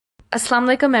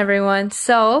Assalamu alaikum, everyone.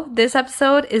 So, this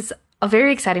episode is a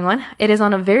very exciting one. It is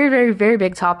on a very, very, very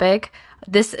big topic.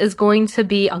 This is going to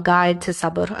be a guide to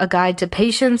sabr, a guide to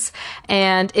patience,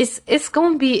 and it's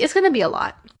going to be a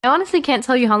lot. I honestly can't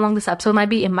tell you how long this episode might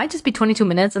be. It might just be 22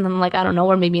 minutes and then I don't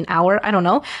know, or maybe an hour. I don't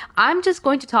know. I'm just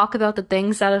going to talk about the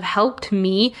things that have helped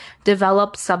me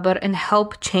develop sabr and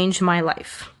help change my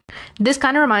life. This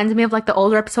kind of reminds me of the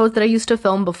older episodes that I used to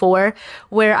film before,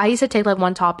 where I used to take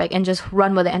one topic and just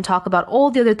run with it and talk about all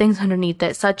the other things underneath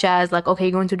it, such as okay,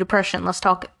 you're going through depression. Let's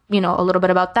talk, a little bit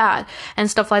about that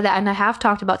and stuff like that. And I have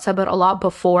talked about sabr a lot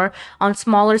before on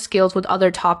smaller scales with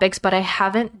other topics, but I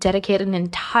haven't dedicated an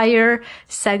entire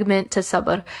segment to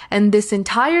sabr. And this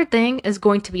entire thing is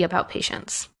going to be about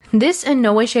patience. This in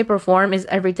no way, shape, or form is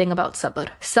everything about sabr.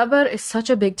 Sabr is such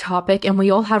a big topic, and we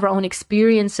all have our own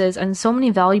experiences and so many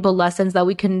valuable lessons that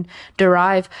we can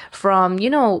derive from,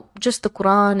 just the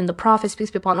Quran and the Prophets,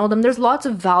 peace be upon all them. There's lots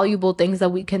of valuable things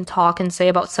that we can talk and say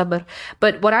about sabr.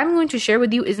 But what I'm going to share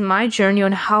with you is my journey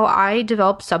on how I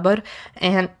developed sabr,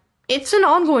 and it's an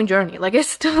ongoing journey. It's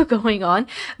still going on,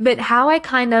 but how I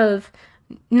kind of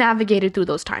navigated through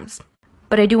those times.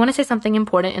 But I do want to say something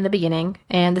important in the beginning,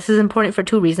 and this is important for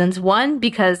two reasons. One,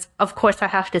 because of course I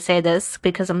have to say this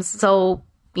because I'm so,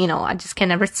 I just can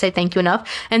never say thank you enough.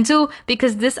 And two,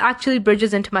 because this actually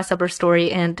bridges into my sabr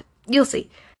story, and you'll see.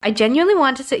 I genuinely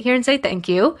want to sit here and say thank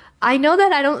you. I know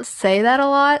that I don't say that a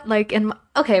lot, I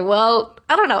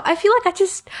don't know. I feel like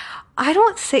I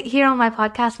don't sit here on my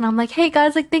podcast and I'm like, hey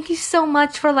guys, thank you so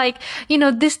much for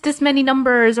this many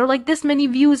numbers or this many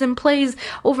views and plays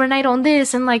overnight on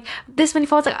this and this many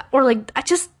follows, I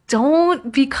just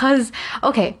don't, because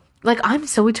I'm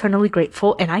so eternally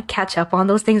grateful and I catch up on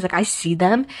those things. I see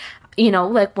them,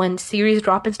 when series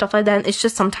drop and stuff like that. And it's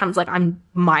just sometimes I'm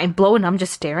mind blown. I'm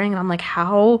just staring and I'm like,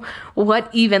 how, what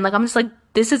even? I'm just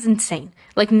this is insane.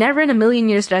 Never in a million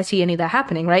years did I see any of that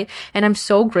happening, right? And I'm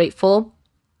so grateful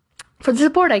for the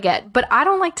support I get, but I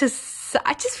don't like to,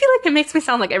 I just feel like it makes me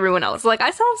sound like everyone else.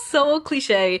 I sound so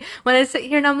cliche when I sit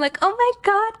here and I'm like, oh my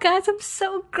God, guys, I'm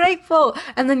so grateful.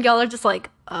 And then y'all are just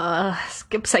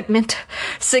skip segment,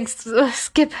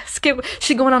 skip,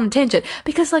 she's going on a tangent.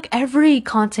 Because every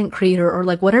content creator or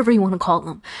whatever you want to call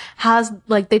them has,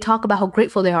 they talk about how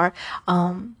grateful they are.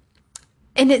 And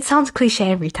it sounds cliche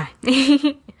every time.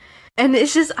 And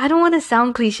it's just, I don't want to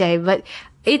sound cliche, but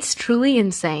it's truly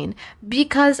insane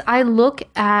because I look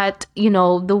at,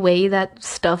 the way that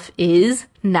stuff is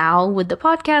now with the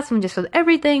podcast and just with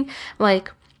everything,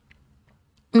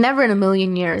 never in a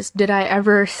million years did I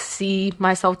ever see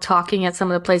myself talking at some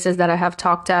of the places that I have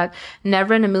talked at.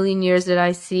 Never in a million years did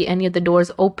I see any of the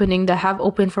doors opening that have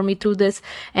opened for me through this.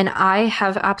 And I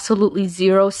have absolutely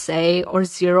zero say or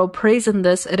zero praise in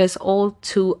this. It is all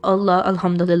to Allah,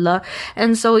 alhamdulillah.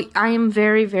 And so I am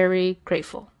very, very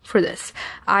grateful for this.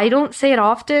 I don't say it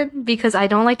often because I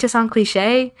don't like to sound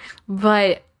cliche,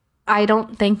 but I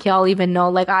don't think y'all even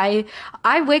know.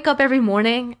 I wake up every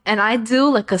morning and I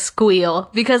do a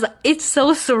squeal because it's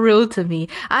so surreal to me.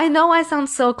 I know I sound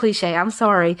so cliche. I'm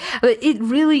sorry, but it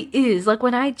really is.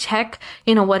 When I check,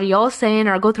 what are y'all saying,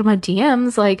 or I go through my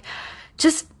DMs,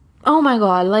 just, oh my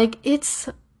God,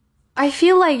 I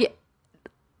feel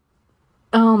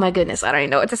oh my goodness, I don't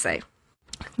even know what to say.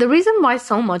 The reason why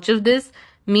so much of this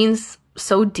means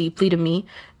so deeply to me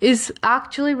is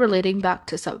actually relating back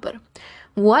to sabr.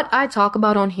 What I talk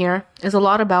about on here is a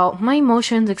lot about my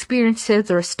emotions,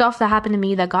 experiences, or stuff that happened to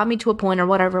me that got me to a point or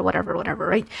whatever,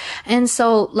 right? And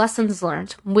so lessons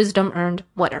learned, wisdom earned,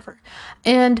 whatever.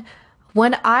 And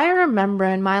when I remember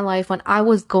in my life when I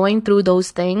was going through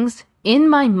those things, in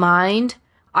my mind,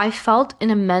 I felt an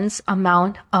immense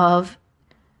amount of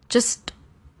just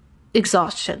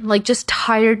exhaustion, just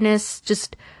tiredness,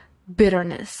 just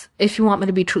bitterness, if you want me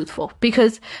to be truthful.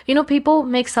 Because, people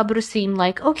make sabr seem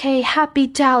okay, happy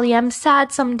jolly, I'm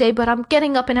sad someday, but I'm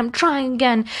getting up and I'm trying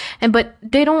again. But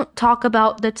they don't talk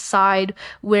about that side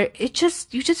where you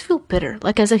just feel bitter,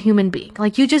 as a human being.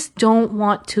 You just don't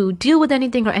want to deal with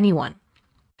anything or anyone.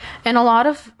 And a lot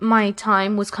of my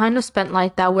time was kind of spent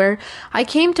like that, where I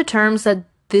came to terms that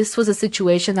this was a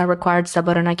situation that required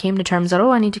sabr, and I came to terms that,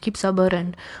 I need to keep sabr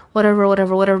and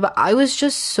whatever. But I was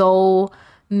just so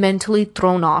mentally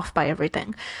thrown off by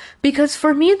everything. Because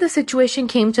for me, the situation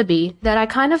came to be that I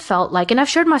kind of felt and I've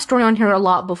shared my story on here a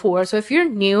lot before, so if you're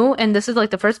new and this is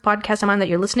the first podcast of mine that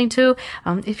you're listening to,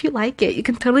 if you like it, you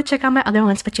can totally check out my other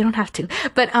ones, but you don't have to.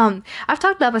 But I've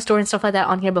talked about my story and stuff like that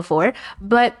on here before.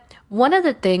 But one of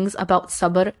the things about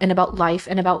sabr and about life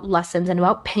and about lessons and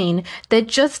about pain that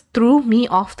just threw me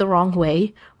off the wrong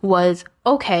way was,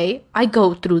 okay, I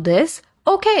go through this,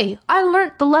 Okay, I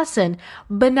learned the lesson,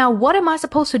 but now what am I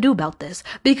supposed to do about this?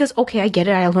 Because, okay, I get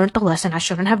it, I learned the lesson, I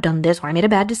shouldn't have done this, or I made a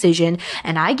bad decision,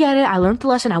 and I get it, I learned the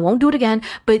lesson, I won't do it again,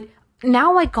 but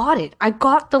now I got it. I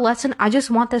got the lesson. I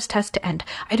just want this test to end.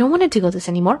 I don't want to deal with this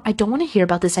anymore. I don't want to hear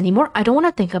about this anymore. I don't want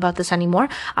to think about this anymore.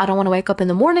 I don't want to wake up in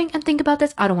the morning and think about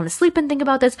this. I don't want to sleep and think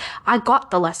about this. I got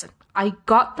the lesson. I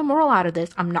got the moral out of this.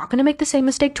 I'm not going to make the same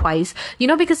mistake twice.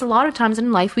 Because a lot of times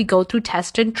in life we go through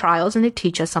tests and trials and they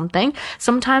teach us something.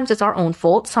 Sometimes it's our own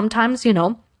fault. Sometimes,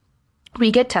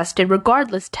 we get tested.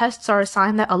 Regardless, tests are a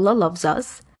sign that Allah loves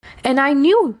us. And I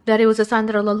knew that it was a sign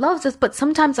that Allah loves us, but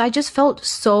sometimes I just felt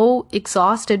so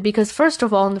exhausted because, first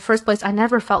of all, in the first place, I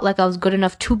never felt like I was good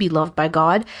enough to be loved by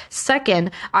God. Second,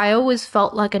 I always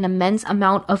felt like an immense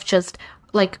amount of just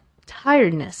like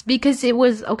tiredness because it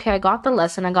was, okay, I got the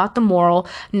lesson, I got the moral.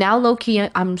 Now, low-key,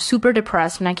 I'm super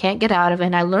depressed and I can't get out of it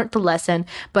and I learned the lesson,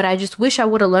 but I just wish I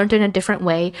would have learned it in a different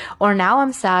way. Or now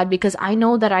I'm sad because I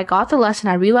know that I got the lesson,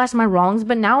 I realized my wrongs,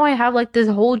 but now I have like this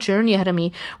whole journey ahead of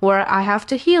me where I have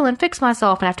to heal and fix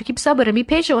myself and I have to keep sabr and be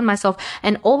patient with myself.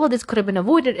 And all of this could have been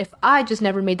avoided if I just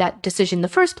never made that decision in the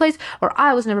first place, or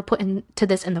I was never put into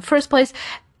this in the first place.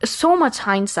 So much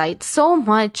hindsight, so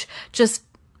much just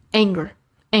anger.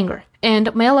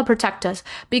 And may Allah protect us,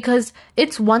 because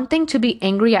it's one thing to be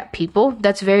angry at people.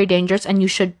 That's very dangerous and you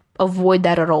should avoid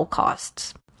that at all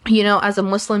costs. As a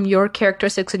Muslim, your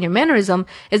characteristics and your mannerism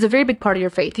is a very big part of your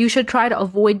faith. You should try to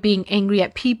avoid being angry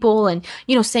at people and,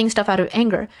 saying stuff out of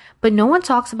anger. But no one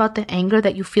talks about the anger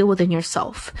that you feel within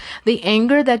yourself. The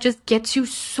anger that just gets you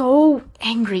so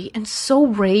angry and so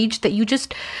raged that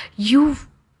you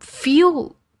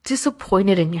feel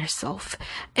disappointed in yourself.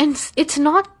 And it's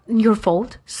not your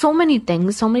fault. So many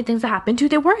things that happened to you,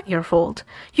 they weren't your fault.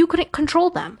 You couldn't control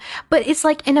them. But it's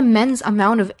like an immense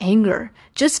amount of anger.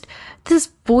 Just this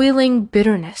boiling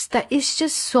bitterness that is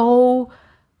just so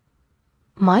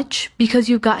much because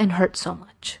you've gotten hurt so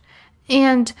much.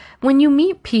 And when you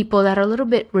meet people that are a little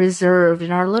bit reserved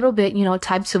and are a little bit,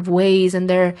 types of ways, and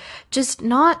they're just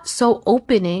not so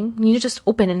opening, just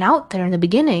open and out there in the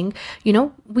beginning,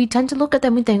 we tend to look at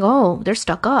them and think, oh, they're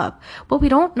stuck up. What we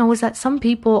don't know is that some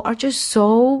people are just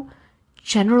so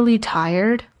generally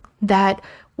tired that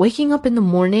waking up in the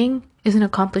morning is an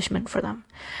accomplishment for them.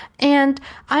 And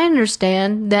I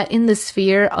understand that in the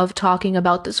sphere of talking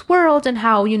about this world and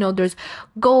how, there's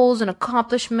goals and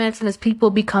accomplishments and there's people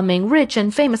becoming rich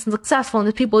and famous and successful and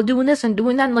there's people doing this and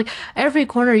doing that. And like every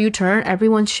corner you turn,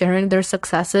 everyone's sharing their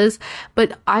successes.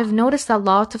 But I've noticed that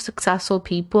lots of successful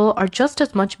people are just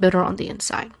as much bitter on the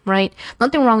inside, right?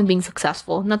 Nothing wrong with being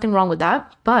successful. Nothing wrong with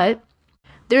that. But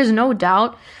there's no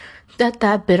doubt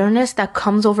that bitterness that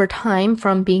comes over time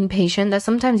from being patient, that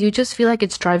sometimes you just feel like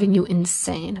it's driving you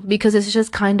insane because it's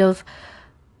just kind of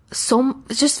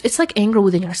it's like anger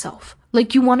within yourself.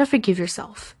 Like you want to forgive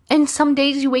yourself. And some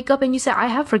days you wake up and you say, I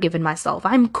have forgiven myself.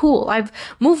 I'm cool. I've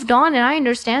moved on and I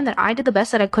understand that I did the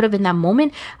best that I could have in that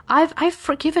moment. I've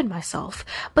forgiven myself.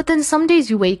 But then some days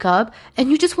you wake up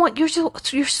and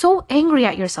you're so angry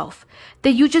at yourself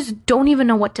that you just don't even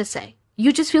know what to say.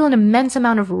 You just feel an immense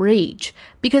amount of rage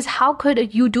because how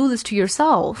could you do this to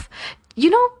yourself?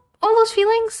 All those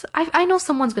feelings, I know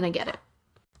someone's going to get it.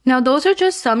 Now, those are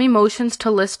just some emotions to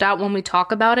list out when we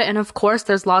talk about it. And of course,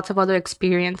 there's lots of other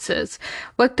experiences.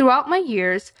 But throughout my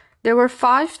years, there were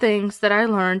 5 things that I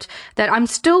learned that I'm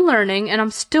still learning and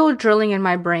I'm still drilling in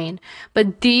my brain.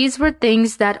 But these were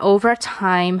things that over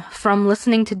time, from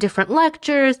listening to different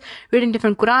lectures, reading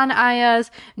different Quran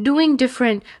ayahs, doing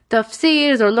different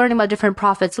tafsirs, or learning about different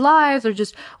prophets' lives, or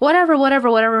just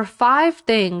whatever, 5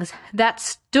 things that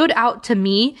stood out to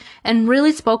me and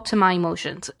really spoke to my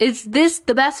emotions. Is this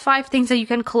the best 5 things that you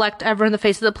can collect ever on the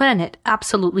face of the planet?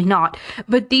 Absolutely not.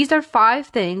 But these are 5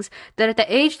 things that at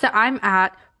the age that I'm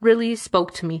at really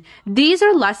spoke to me. These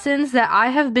are lessons that I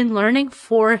have been learning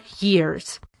for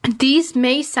years. These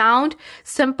may sound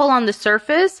simple on the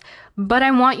surface, but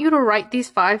I want you to write these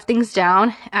 5 things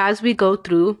down as we go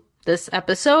through this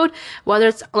episode, whether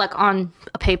it's like on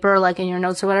a paper, like in your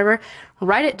notes or whatever.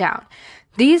 Write it down.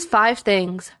 These 5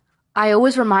 things I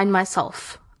always remind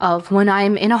myself of when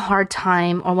I'm in a hard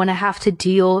time or when I have to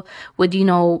deal with,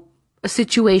 a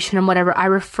situation and whatever. I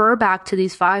refer back to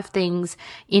these 5 things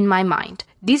in my mind.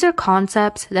 These are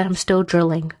concepts that I'm still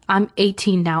drilling. I'm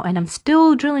 18 now and I'm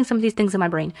still drilling some of these things in my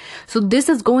brain. So this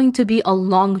is going to be a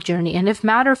long journey. And if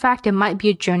matter of fact, it might be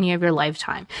a journey of your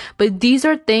lifetime. But these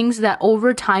are things that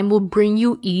over time will bring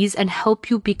you ease and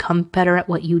help you become better at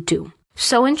what you do.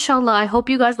 So inshallah, I hope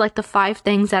you guys like the 5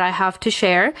 things that I have to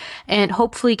share and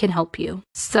hopefully can help you.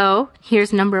 So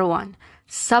here's number 1.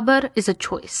 Sabr is a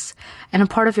choice and a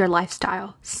part of your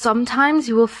lifestyle. Sometimes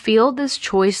you will feel this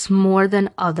choice more than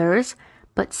others,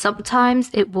 but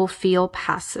sometimes it will feel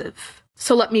passive.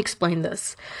 So let me explain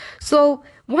this. So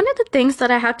one of the things that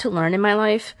I had to learn in my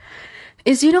life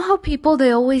is, you know how people,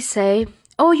 they always say,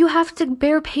 oh, you have to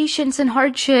bear patience and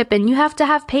hardship, and you have to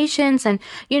have patience, and,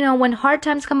 you know, when hard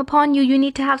times come upon you, you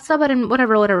need to have sabr and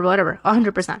whatever,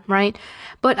 100%, right?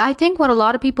 But I think what a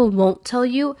lot of people won't tell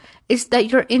you is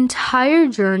that your entire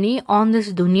journey on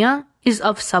this dunya is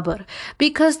of sabr.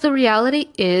 Because the reality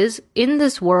is, in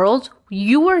this world,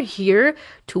 you are here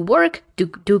to work,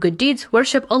 do good deeds,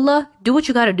 worship Allah, do what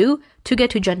you gotta do to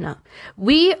get to Jannah.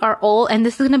 We are all, and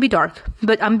this is gonna be dark,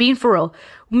 but I'm being for real.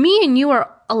 Me and you are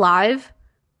alive,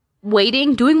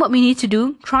 waiting, doing what we need to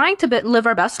do, trying to live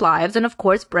our best lives, and of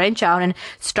course branch out and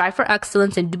strive for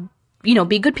excellence and, you know,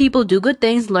 be good people, do good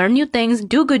things, learn new things,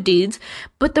 do good deeds.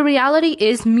 But the reality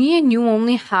is, me and you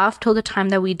only have till the time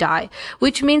that we die,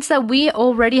 which means that we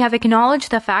already have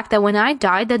acknowledged the fact that when I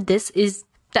die, that this is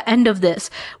the end of this.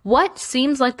 What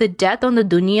seems like the death on the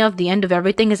dunya of the end of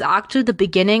everything is actually the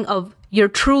beginning of your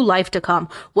true life to come,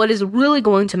 what is really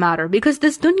going to matter, because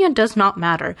this dunya does not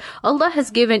matter. Allah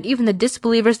has given even the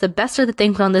disbelievers the best of the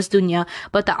things on this dunya,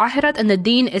 but the akhirat and the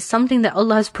deen is something that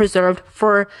Allah has preserved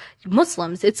for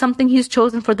Muslims. It's something He's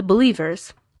chosen for the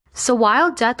believers. So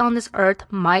while death on this earth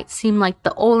might seem like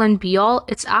the all and be all,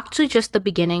 it's actually just the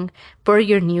beginning for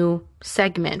your new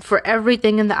segment, for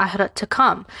everything in the akhirat to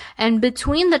come. And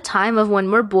between the time of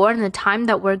when we're born and the time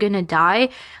that we're gonna die,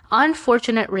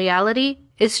 unfortunate reality,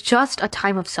 it's just a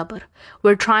time of sabr.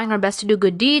 We're trying our best to do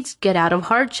good deeds, get out of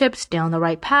hardships, stay on the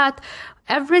right path.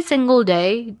 Every single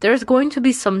day, there's going to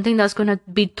be something that's going to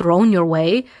be thrown your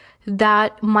way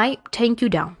that might take you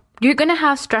down. You're going to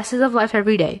have stresses of life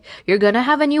every day. You're going to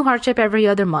have a new hardship every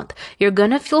other month. You're going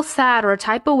to feel sad or a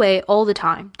type of way all the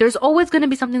time. There's always going to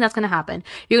be something that's going to happen.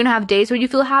 You're going to have days where you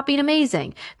feel happy and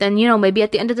amazing. Then, you know, maybe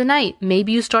at the end of the night,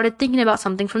 maybe you started thinking about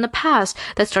something from the past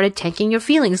that started tanking your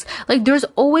feelings. Like, there's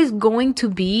always going to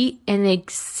be an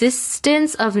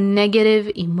existence of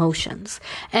negative emotions.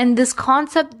 And this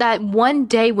concept that one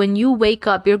day when you wake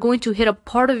up, you're going to hit a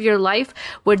part of your life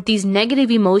where these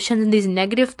negative emotions and these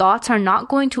negative thoughts are not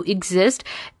going to exist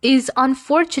is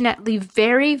unfortunately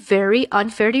very, very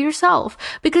unfair to yourself,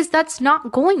 because that's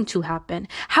not going to happen.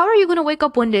 How are you going to wake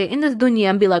up one day in this dunya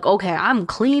and be like, okay, I'm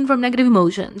clean from negative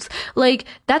emotions? Like,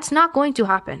 that's not going to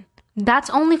happen. That's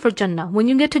only for Jannah. When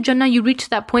you get to Jannah, you reach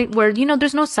that point where, you know,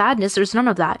 there's no sadness, there's none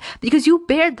of that, because you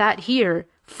bared that here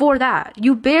for that.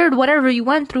 You bared whatever you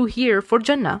went through here for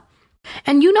Jannah.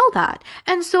 And you know that.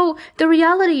 And so the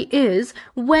reality is,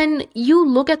 when you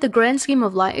look at the grand scheme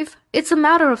of life, it's a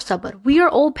matter of sabr. We are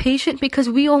all patient because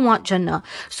we all want Jannah.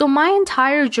 So my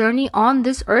entire journey on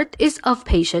this earth is of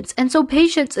patience. And so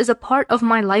patience is a part of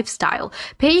my lifestyle.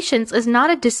 Patience is not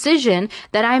a decision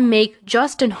that I make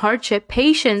just in hardship.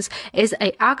 Patience is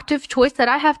an active choice that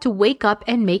I have to wake up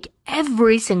and make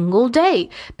every single day.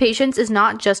 Patience is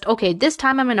not just, okay, this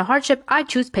time I'm in a hardship, I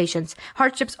choose patience.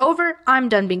 Hardship's over, I'm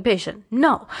done being patient.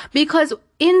 No, because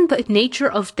in the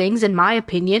nature of things, in my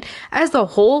opinion, as a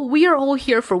whole, we are all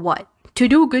here for what? To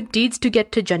do good deeds to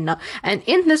get to Jannah. And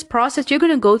in this process, you're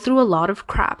going to go through a lot of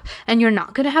crap. And you're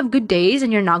not going to have good days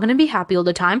and you're not going to be happy all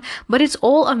the time. But it's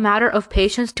all a matter of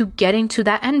patience to getting to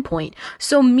that end point.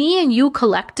 So me and you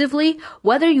collectively,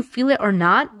 whether you feel it or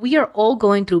not, we are all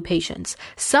going through patience.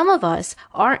 Some of us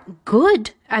aren't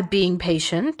good at being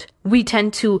patient. We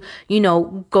tend to, you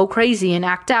know, go crazy and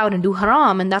act out and do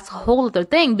haram. And that's a whole other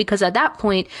thing, because at that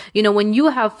point, you know, when you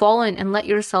have fallen and let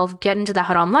yourself get into the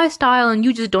haram lifestyle and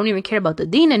you just don't even care about the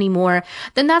deen anymore,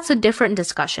 then that's a different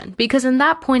discussion. Because in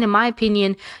that point, in my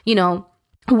opinion, you know,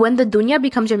 when the dunya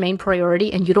becomes your main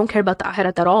priority and you don't care about the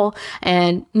akhirat at all,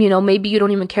 and, you know, maybe you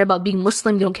don't even care about being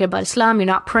Muslim, you don't care about Islam, you're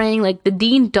not praying, like the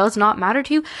deen does not matter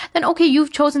to you, then okay,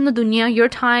 you've chosen the dunya, your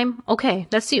time, okay,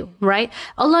 that's you, right?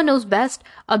 Allah knows best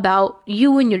about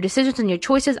you and your decisions and your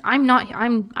choices. I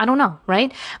don't know,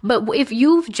 right? But if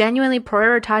you've genuinely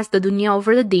prioritized the dunya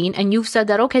over the deen and you've said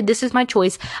that, okay, this is my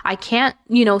choice, I can't,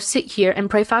 you know, sit here and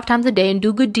pray 5 times a day and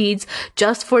do good deeds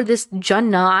just for this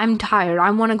Jannah, I'm tired, I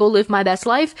want to go live my best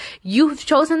life, you've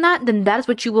chosen that, then that's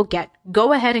what you will get.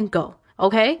 Go ahead and go.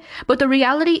 Okay? But the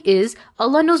reality is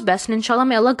Allah knows best, and inshallah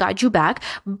may Allah guide you back.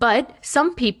 But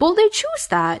some people, they choose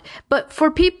that. But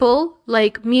for people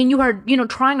like me and you are,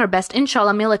 trying our best,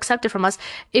 inshallah may Allah accept it from us.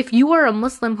 If you are a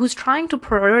Muslim who's trying to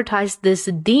prioritize this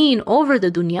deen over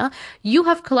the dunya, you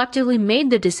have collectively made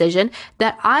the decision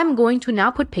that I'm going to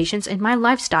now put patience in my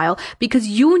lifestyle, because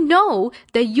you know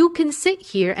that you can sit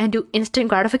here and do instant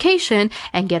gratification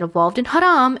and get involved in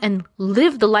haram and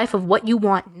live the life of what you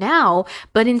want now,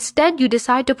 but instead you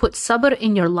decide to put sabr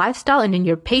in your lifestyle and in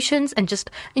your patience and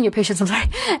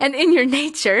and in your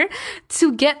nature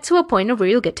to get to a point of where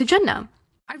you'll get to Jannah.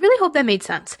 I really hope that made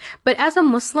sense. But as a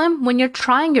Muslim, when you're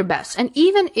trying your best, and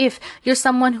even if you're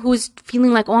someone who's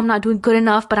feeling like, oh, I'm not doing good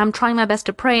enough, but I'm trying my best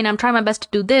to pray and I'm trying my best to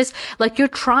do this, like you're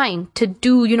trying to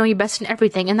do, your best in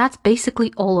everything. And that's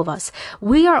basically all of us.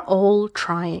 We are all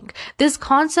trying. This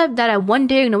concept that at one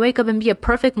day you're going to wake up and be a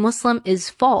perfect Muslim is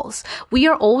false. We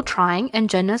are all trying, and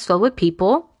Jannah is filled with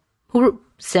people who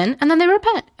sin and then they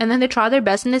repent and then they try their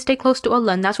best and they stay close to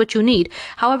Allah, and that's what you need.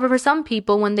 However, for some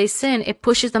people, when they sin, it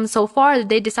pushes them so far that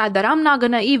they decide that I'm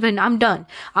done.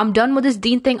 I'm done with this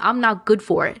deen thing. I'm not good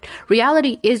for it.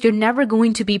 Reality is you're never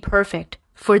going to be perfect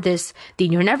for this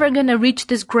deen. You're never going to reach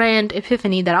this grand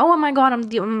epiphany that, oh my God, I'm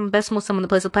the best Muslim on the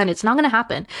place of the planet. It's not going to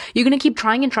happen. You're going to keep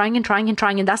trying and trying and trying and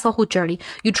trying. And that's the whole journey.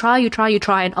 You try,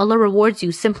 and Allah rewards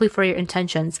you simply for your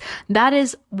intentions. That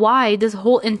is why this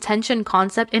whole intention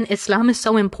concept in Islam is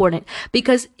so important.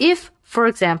 Because if, for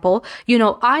example,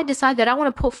 I decide that I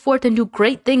want to put forth and do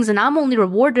great things and I'm only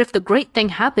rewarded if the great thing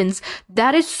happens,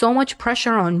 that is so much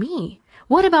pressure on me.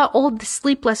 What about all the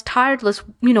sleepless, tireless,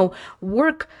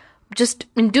 work just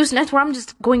induced nights where I'm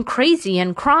just going crazy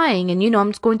and crying and,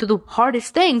 I'm just going through the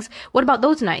hardest things? What about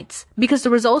those nights? Because the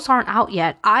results aren't out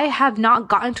yet. I have not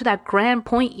gotten to that grand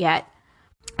point yet.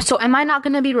 So am I not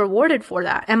going to be rewarded for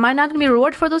that? Am I not going to be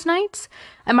rewarded for those nights?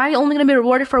 Am I only going to be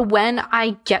rewarded for when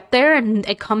I get there and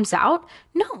it comes out?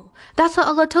 No. That's what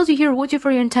Allah tells you here, rewards you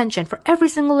for your intention, for every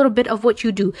single little bit of what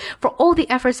you do, for all the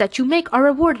efforts that you make are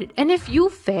rewarded. And if you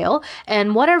fail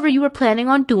and whatever you were planning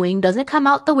on doing doesn't come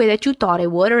out the way that you thought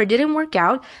it would, or it didn't work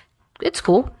out, it's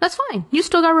cool. That's fine. You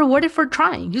still got rewarded for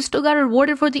trying. You still got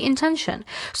rewarded for the intention.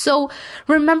 So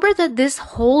remember that this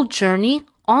whole journey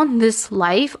on this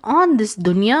life, on this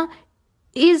dunya,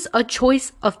 is a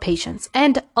choice of patience.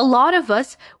 And a lot of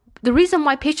us, the reason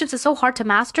why patience is so hard to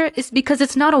master is because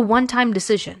it's not a one-time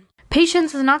decision.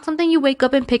 Patience is not something you wake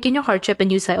up and pick in your hardship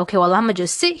and you say, okay, well, I'm gonna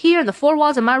just sit here in the four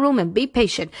walls of my room and be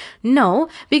patient. No,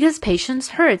 because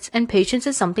patience hurts, and patience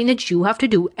is something that you have to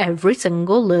do every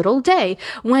single little day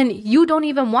when you don't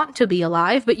even want to be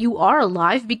alive, but you are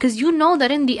alive because you know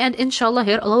that in the end, inshallah,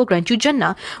 here Allah will grant you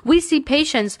Jannah. We see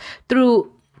patience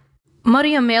through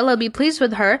Maryam, may Allah be pleased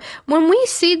with her, when we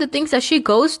see the things that she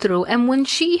goes through, and when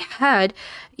she had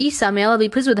Isa, may Allah be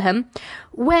pleased with him,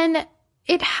 when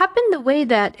it happened the way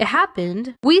that it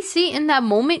happened, we see in that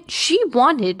moment she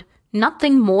wanted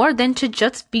nothing more than to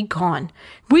just be gone.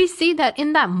 We see that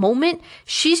in that moment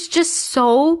she's just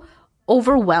so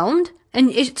overwhelmed, and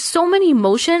it's so many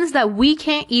emotions that we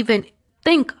can't even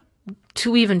think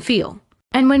to even feel.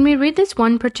 And when we read this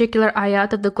one particular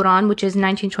ayat of the Quran, which is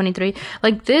 1923,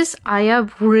 like this ayah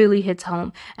really hits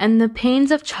home. And the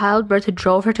pains of childbirth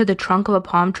drove her to the trunk of a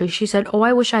palm tree. She said, oh,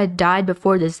 I wish I had died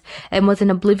before this and was in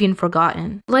oblivion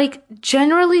forgotten. Like,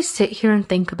 generally sit here and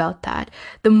think about that.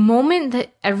 The moment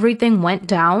that everything went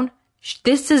down,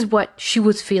 this is what she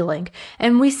was feeling.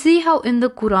 And we see how in the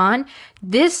Quran,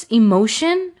 this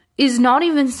emotion is not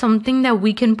even something that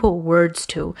we can put words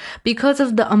to because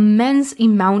of the immense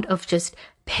amount of just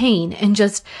pain and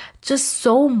just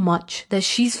so much that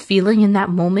she's feeling in that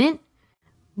moment.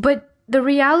 But the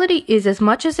reality is, as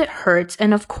much as it hurts,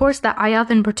 and of course that ayat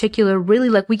in particular really,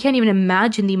 like, we can't even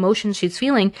imagine the emotions she's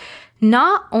feeling.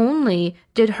 Not only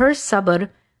did her sabr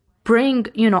bring,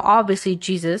 obviously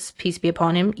Jesus, peace be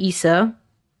upon him, Isa,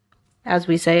 as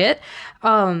we say it,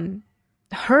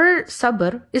 her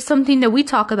sabr is something that we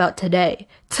talk about today,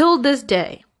 till this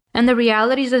day. And the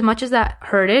reality is, as much as that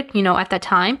hurt it, at that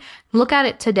time, look at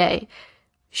it today.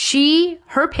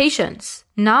 Her patience,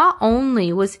 not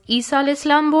only was Isa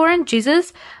al-Islam born,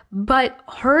 Jesus, but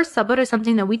her sabr is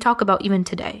something that we talk about even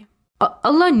today.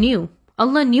 Allah knew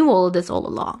all of this all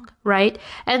along, right?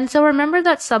 And so remember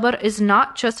that sabr is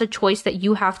not just a choice that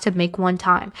you have to make one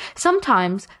time.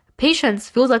 Sometimes patience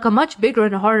feels like a much bigger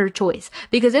and harder choice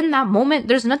because in that moment,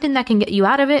 there's nothing that can get you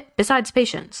out of it besides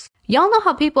patience. Y'all know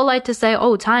how people like to say,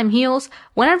 oh, time heals?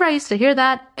 Whenever I used to hear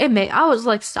that, I was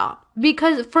like, stop.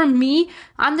 because for me,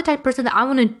 I'm the type of person that I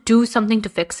want to do something to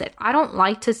fix it. I don't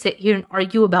like to sit here and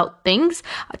argue about things.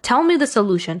 Tell me the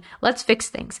solution. Let's fix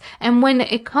things. And when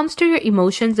it comes to your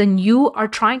emotions and you are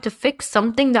trying to fix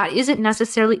something that isn't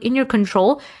necessarily in your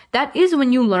control, that is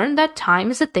when you learn that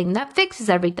time is the thing that fixes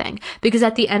everything. Because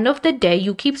at the end of the day,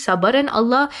 you keep sabr and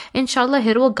Allah, inshallah,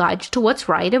 He will guide you to what's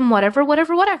right and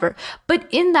whatever. But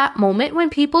in that moment, when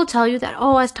people tell you that,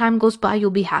 oh, as time goes by,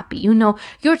 you'll be happy,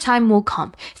 your time will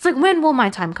come. It's like, when will my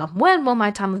time come? When will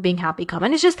my time of being happy come?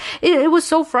 And it's just, it was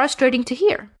so frustrating to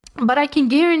hear. But I can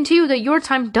guarantee you that your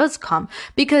time does come,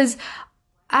 because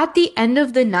at the end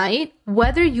of the night,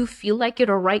 whether you feel like it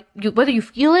or whether you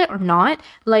feel it or not,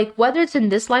 like whether it's in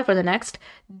this life or the next,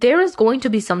 there is going to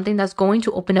be something that's going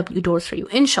to open up new doors for you,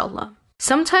 inshallah.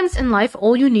 Sometimes in life,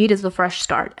 all you need is a fresh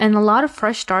start. And a lot of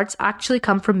fresh starts actually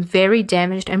come from very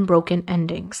damaged and broken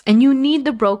endings. And you need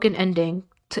the broken ending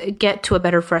to get to a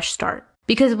better fresh start.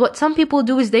 Because what some people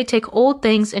do is they take old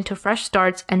things into fresh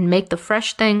starts and make the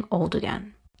fresh thing old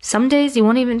again. Some days you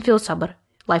won't even feel sabr.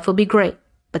 Life will be great.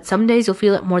 But some days you'll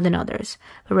feel it more than others.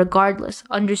 But regardless,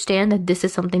 understand that this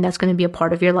is something that's going to be a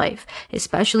part of your life,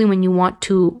 especially when you want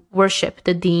to worship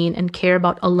the deen and care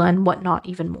about Allah and whatnot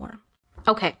even more.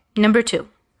 Okay, number 2.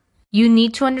 You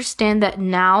need to understand that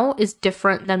now is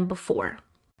different than before.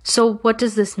 So what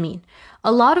does this mean?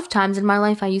 A lot of times in my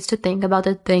life, I used to think about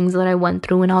the things that I went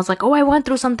through, and I was like, oh, I went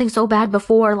through something so bad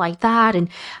before like that, and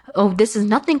oh, this is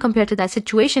nothing compared to that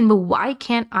situation, but why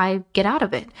can't I get out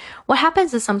of it? What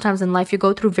happens is sometimes in life, you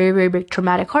go through very, very big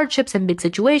traumatic hardships and big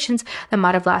situations that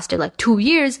might have lasted like 2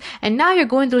 years, and now you're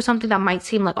going through something that might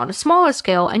seem like on a smaller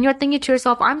scale, and you're thinking to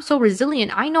yourself, I'm so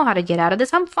resilient, I know how to get out of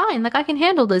this, I'm fine, like I can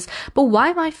handle this, but why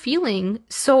am I feeling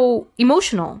so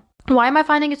emotional? Why am I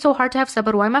finding it so hard to have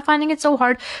sabr? Why am I finding it so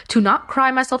hard to not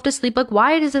cry myself to sleep? Like,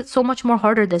 why is it so much more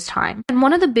harder this time? And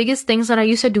one of the biggest things that I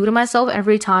used to do to myself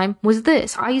every time was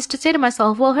this. I used to say to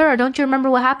myself, well, Hira, don't you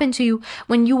remember what happened to you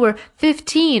when you were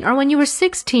 15 or when you were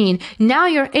 16? Now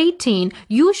you're 18.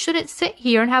 You shouldn't sit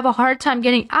here and have a hard time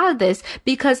getting out of this,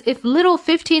 because if little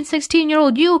 15,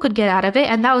 16-year-old you could get out of it,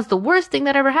 and that was the worst thing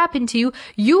that ever happened to you,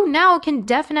 you now can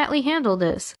definitely handle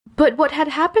this. But what had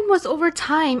happened was, over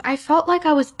time, I felt like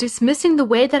I was dismissing the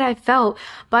way that I felt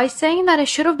by saying that I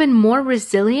should have been more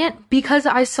resilient because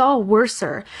I saw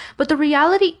worser. But the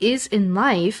reality is, in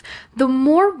life, the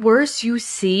more worse you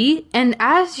see, and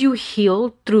as you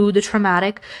heal through the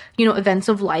traumatic, events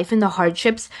of life and the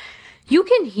hardships, you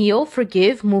can heal,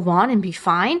 forgive, move on, and be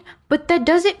fine. But that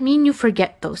doesn't mean you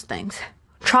forget those things.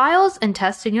 Trials and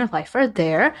tests in your life are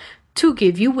there to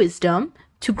give you wisdom,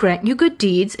 to grant you good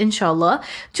deeds, inshallah,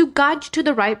 to guide you to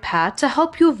the right path, to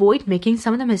help you avoid making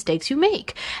some of the mistakes you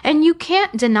make. And you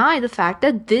can't deny the fact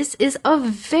that this is a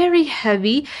very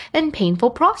heavy and painful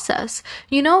process.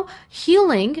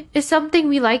 Healing is something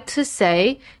we like to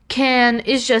say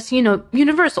is just,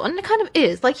 universal. And it kind of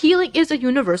is. Like, healing is a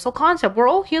universal concept. We're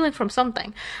all healing from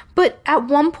something. But at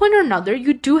one point or another,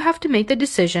 you do have to make the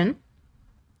decision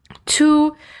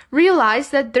to realize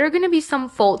that there are going to be some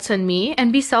faults in me,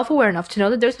 and be self-aware enough to know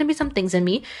that there's going to be some things in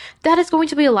me that is going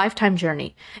to be a lifetime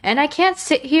journey. And I can't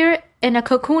sit here in a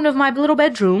cocoon of my little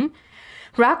bedroom,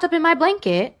 wrapped up in my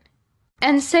blanket,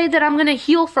 and say that I'm going to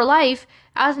heal for life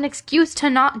as an excuse to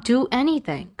not do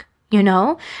anything.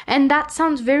 And that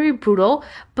sounds very brutal,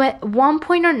 but at one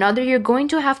point or another, you're going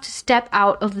to have to step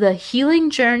out of the healing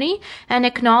journey and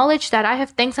acknowledge that I have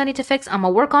things I need to fix. I'm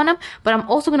gonna work on them, but I'm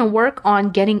also gonna work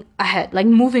on getting ahead, like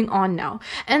moving on now.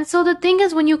 And so the thing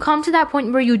is, when you come to that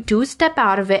point where you do step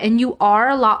out of it and you are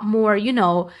a lot more,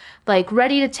 like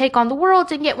ready to take on the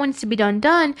world and get what needs to be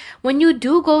done, when you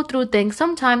do go through things,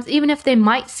 sometimes even if they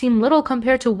might seem little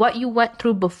compared to what you went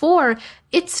through before,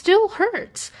 it still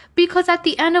hurts, because at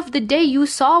the end of the day, you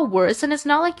saw worse, and it's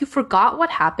not like you forgot what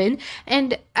happened.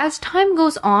 And as time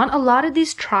goes on, a lot of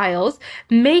these trials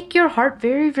make your heart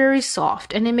very, very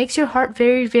soft, and it makes your heart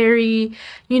very, very,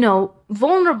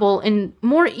 vulnerable and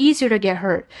more easier to get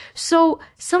hurt. So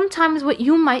sometimes what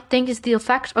you might think is the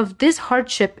effect of this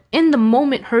hardship in the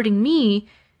moment hurting me,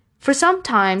 for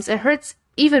sometimes it hurts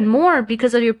even more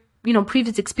because of your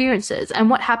previous experiences and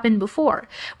what happened before.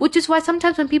 Which is why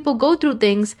sometimes when people go through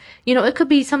things, it could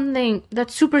be something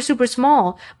that's super, super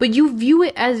small, but you view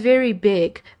it as very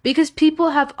big because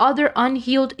people have other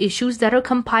unhealed issues that are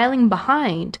compiling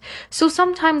behind. So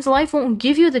sometimes life won't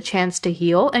give you the chance to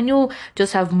heal, and you'll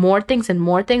just have more things and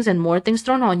more things and more things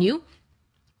thrown on you.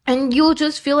 And you'll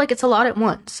just feel like it's a lot at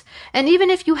once. And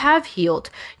even if you have healed,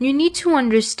 you need to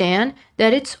understand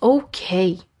that it's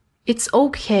okay. It's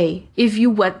okay if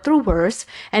you went through worse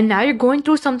and now you're going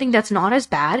through something that's not as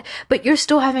bad, but you're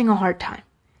still having a hard time.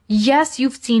 Yes,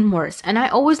 you've seen worse. And I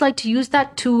always like to use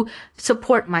that to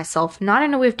support myself, not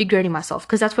in a way of degrading myself,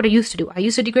 because that's what I used to do. I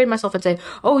used to degrade myself and say,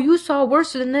 oh, you saw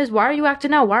worse than this. Why are you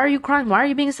acting out? Why are you crying? Why are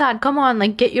you being sad? Come on,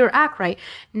 like, get your act right.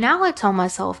 Now I tell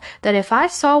myself that if I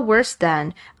saw worse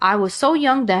then, I was so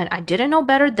young then, I didn't know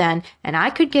better then, and I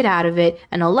could get out of it,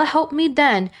 and Allah helped me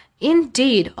then,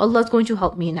 indeed, Allah's going to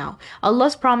help me now.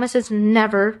 Allah's promise is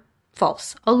never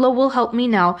false. Allah will help me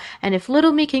now, and if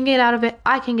little me can get out of it,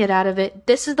 I can get out of it.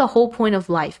 This is the whole point of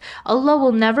life. Allah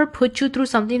will never put you through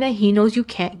something that He knows you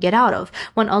can't get out of.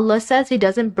 When Allah says He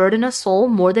doesn't burden a soul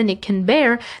more than it can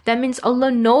bear, that means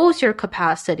Allah knows your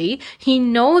capacity. He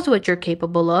knows what you're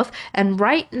capable of, and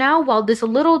right now, while this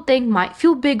little thing might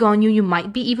feel big on you, you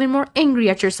might be even more angry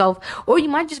at yourself, or you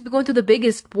might just be going through the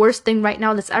biggest, worst thing right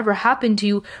now that's ever happened to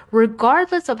you.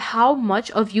 Regardless of how much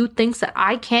of you thinks that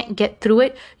I can't get through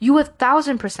it, you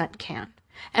 1,000% can.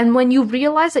 And when you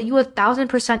realize that you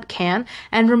 1,000% can,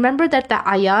 and remember that the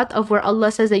ayat of where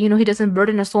Allah says that, He doesn't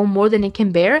burden a soul more than it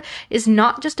can bear, is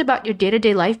not just about your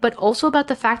day-to-day life, but also about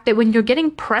the fact that when you're getting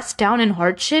pressed down in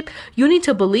hardship, you need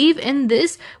to believe in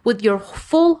this with your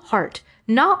full heart.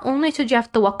 Not only should you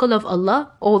have tawakkul of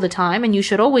Allah all the time, and you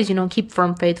should always, keep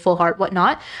firm faith, full heart,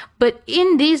 whatnot, but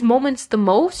in these moments the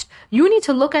most, you need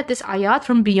to look at this ayat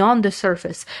from beyond the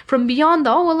surface. From beyond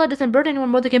the, Allah doesn't burden anyone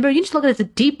more than can bear, you need to look at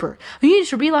it deeper. You need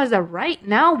to realize that right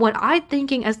now, what I'm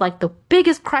thinking as like the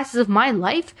biggest crisis of my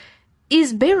life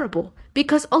is bearable,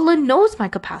 because Allah knows my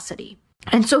capacity.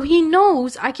 And so He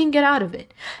knows I can get out of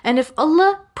it. And if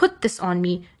Allah put this on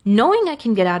me, knowing I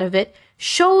can get out of it,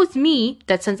 shows me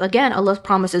that since, again, Allah's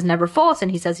promise is never false,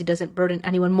 and He says He doesn't burden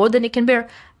anyone more than it can bear,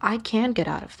 I can get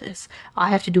out of this. I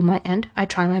have to do my end. I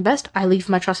try my best. I leave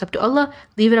my trust up to Allah,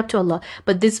 leave it up to Allah.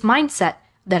 But this mindset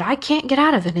that I can't get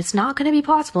out of it, it's not going to be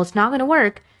possible, it's not going to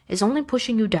work, is only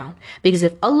pushing you down. Because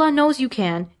if Allah knows you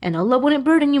can, and Allah wouldn't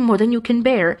burden you more than you can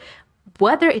bear,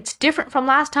 whether it's different from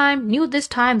last time, new this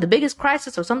time, the biggest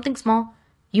crisis, or something small,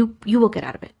 you will get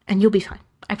out of it, and you'll be fine.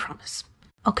 I promise.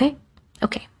 Okay?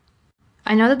 Okay.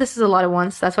 I know that this is a lot at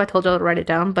once, that's why I told you to write it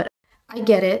down, but I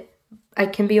get it. I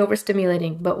can be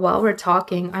overstimulating, but while we're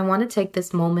talking, I want to take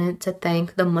this moment to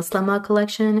thank the Muslima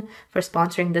collection for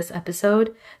sponsoring this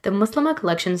episode. The Muslima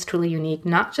collection is truly unique,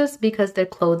 not just because their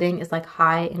clothing is like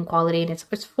high in quality and it's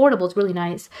affordable, it's really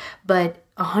nice, but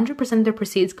 100% of their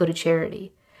proceeds go to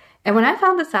charity. And when I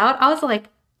found this out, I was like,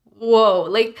 whoa,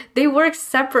 like they work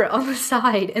separate on the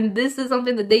side, and this is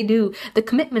something that they do. The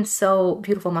commitment's so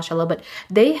beautiful, mashallah, but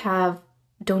they have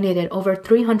donated over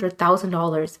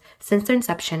 $300,000 since their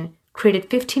inception, created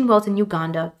 15 wells in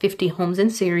Uganda, 50 homes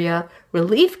in Syria,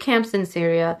 relief camps in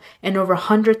Syria, and over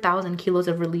 100,000 kilos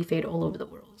of relief aid all over the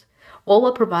world. All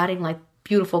while providing like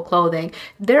beautiful clothing.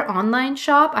 Their online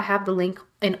shop, I have the link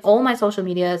in all my social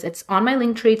medias. It's on my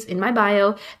link trees in my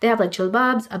bio. They have like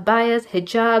jilbabs, abayas,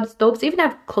 hijabs, thobes. They even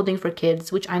have clothing for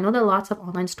kids, which I know that lots of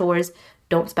online stores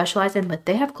don't specialize in, but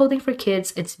they have clothing for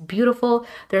kids. It's beautiful.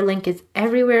 Their link is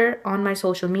everywhere on my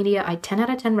social media. I 10 out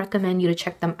of 10 recommend you to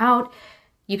check them out.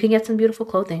 You can get some beautiful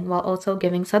clothing while also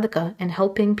giving sadaqah and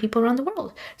helping people around the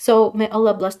world. So may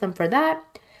Allah bless them for that.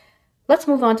 Let's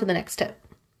move on to the next tip.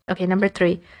 Okay, number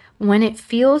 3. When it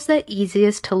feels the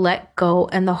easiest to let go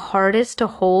and the hardest to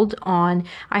hold on,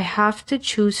 I have to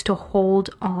choose to hold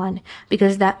on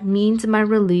because that means my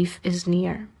relief is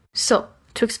near. So,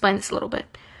 to explain this a little bit,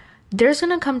 there's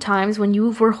going to come times when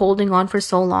you were holding on for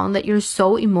so long that you're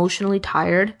so emotionally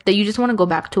tired that you just want to go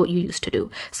back to what you used to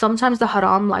do. Sometimes the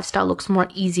haram lifestyle looks more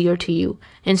easier to you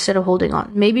instead of holding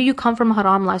on. Maybe you come from a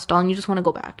haram lifestyle and you just want to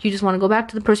go back. You just want to go back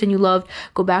to the person you loved,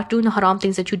 go back doing the haram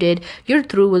things that you did. You're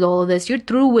through with all of this. You're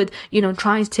through with,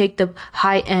 trying to take the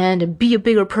high end and be a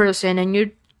bigger person, and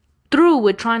you're through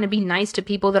with trying to be nice to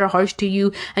people that are harsh to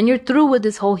you, and you're through with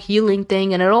this whole healing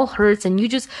thing, and it all hurts, and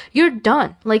you're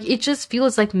done. Like, it just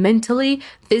feels like mentally,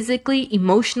 physically,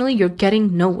 emotionally, you're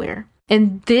getting nowhere.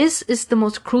 And this is the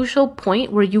most crucial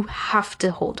point where you have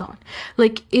to hold on.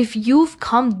 Like, if you've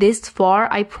come this far,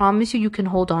 I promise you can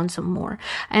hold on some more.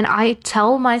 And I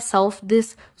tell myself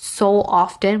this so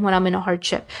often when I'm in a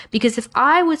hardship. Because if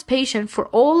I was patient for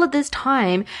all of this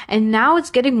time and now it's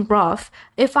getting rough,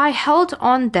 if I held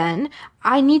on then,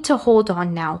 I need to hold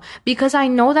on now because I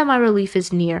know that my relief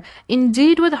is near.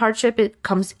 Indeed, with hardship, it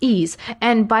comes ease.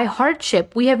 And by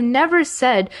hardship, we have never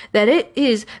said that it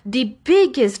is the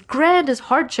biggest, grandest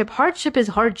hardship. Hardship is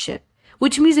hardship,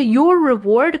 which means that your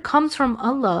reward comes from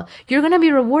Allah. You're going to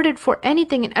be rewarded for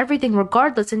anything and everything,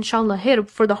 regardless, inshallah,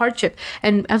 for the hardship.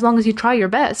 And as long as you try your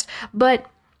best. But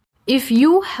if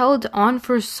you held on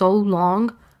for so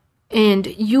long, and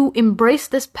you embrace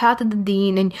this path of the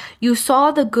deen, and you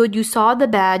saw the good, you saw the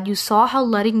bad, you saw how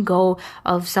letting go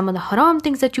of some of the haram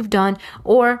things that you've done,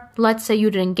 or let's say you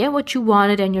didn't get what you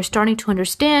wanted and you're starting to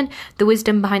understand the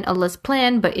wisdom behind Allah's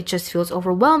plan, but it just feels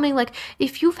overwhelming. Like,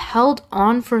 if you've held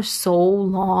on for so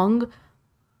long,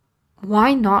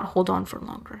 why not hold on for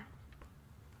longer?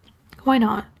 Why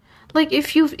not? Like,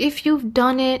 if you've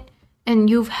done it and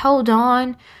you've held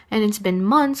on and it's been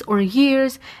months or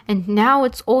years and now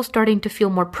it's all starting to feel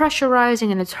more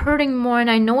pressurizing and it's hurting more, and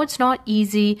I know it's not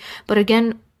easy, but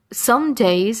again, some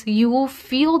days you will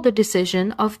feel the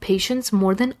decision of patience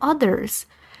more than others.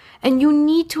 And you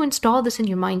need to install this in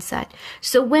your mindset.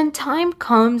 So when time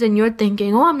comes and you're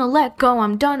thinking, oh, I'm gonna let go,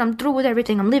 I'm done, I'm through with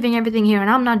everything, I'm leaving everything here and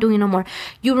I'm not doing no more,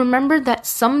 you remember that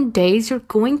some days you're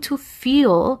going to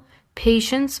feel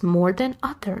patience more than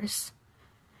others.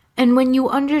 And when you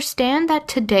understand that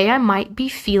today I might be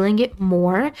feeling it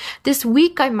more, this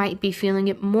week I might be feeling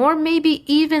it more, maybe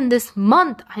even this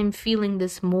month I'm feeling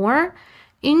this more,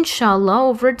 inshallah,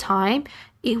 over time,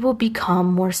 it will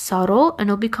become more subtle and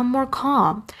it'll become more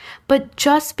calm. But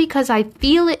just because I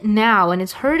feel it now and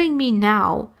it's hurting me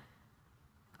now,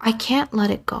 I can't let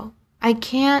it go. I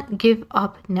can't give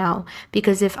up now,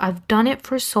 because if I've done it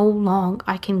for so long,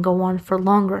 I can go on for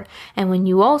longer. And when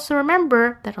you also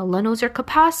remember that Allah knows your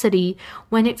capacity,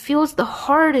 when it feels the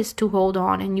hardest to hold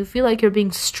on and you feel like you're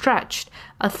being stretched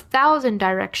 1,000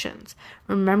 directions,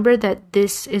 remember that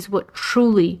this is what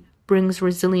truly brings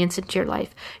resilience into your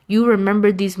life. You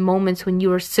remember these moments when you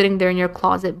were sitting there in your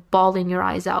closet, bawling your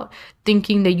eyes out,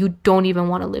 thinking that you don't even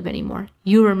want to live anymore.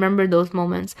 You remember those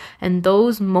moments. And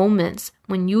those moments,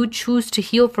 when you choose to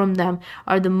heal from them,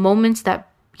 are the moments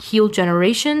that heal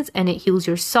generations, and it heals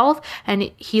yourself, and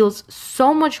it heals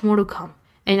so much more to come.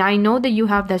 And I know that you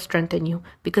have that strength in you,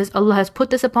 because Allah has put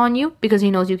this upon you, because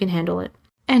He knows you can handle it.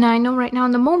 And I know right now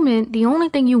in the moment, the only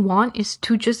thing you want is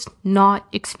to just not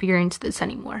experience this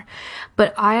anymore.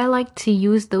 But I like to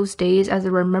use those days as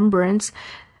a remembrance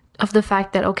of the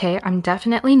fact that, okay, I'm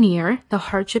definitely near. The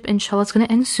hardship, inshallah, is going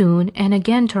to end soon. And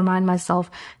again, to remind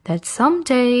myself that some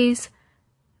days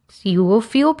you will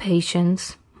feel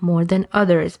patience more than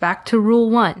others. Back to rule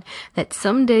 1, that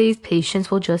some days patience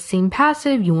will just seem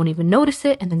passive, you won't even notice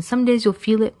it, and then some days you'll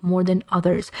feel it more than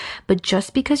others. But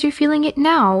just because you're feeling it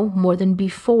now more than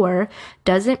before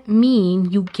doesn't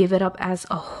mean you give it up as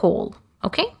a whole.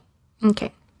 Okay?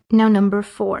 Okay. Now, number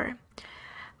 4.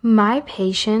 My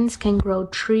patience can grow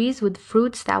trees with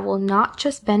fruits that will not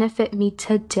just benefit me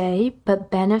today, but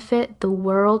benefit the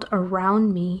world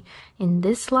around me in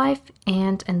this life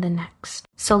and in the next.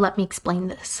 So let me explain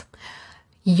this.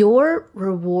 Your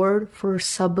reward for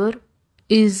sabr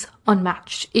is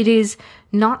unmatched. It is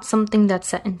not something that's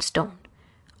set in stone.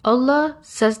 Allah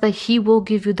says that He will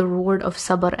give you the reward of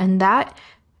sabr, and that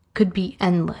could be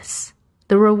endless.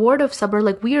 The reward of sabr,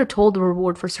 like we are told the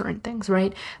reward for certain things,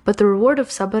 right? But the reward of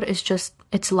sabr is just,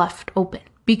 it's left open.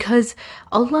 Because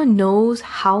Allah knows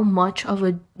how much of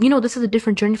a, this is a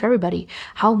different journey for everybody.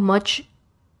 How much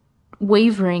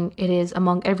wavering it is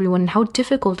among everyone, and how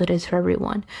difficult it is for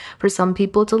everyone. For some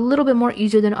people, it's a little bit more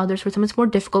easier than others. For some, it's more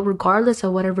difficult. Regardless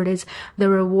of whatever it is, the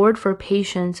reward for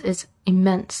patience is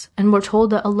immense. And we're told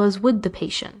that Allah is with the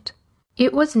patient.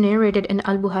 It was narrated in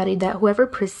Al-Bukhari that whoever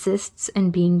persists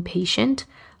in being patient,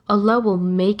 Allah will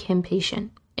make him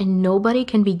patient. And nobody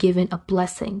can be given a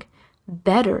blessing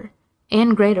better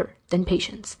and greater than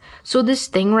patience. So this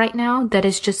thing right now that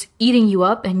is just eating you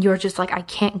up and you're just like, I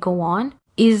can't go on,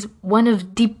 is one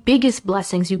of the biggest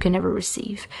blessings you can ever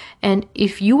receive. And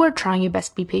if you are trying your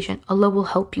best to be patient, Allah will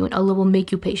help you and Allah will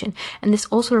make you patient. And this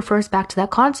also refers back to that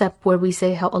concept where we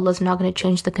say how Allah is not going to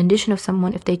change the condition of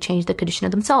someone if they change the condition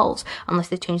of themselves, unless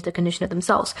they change the condition of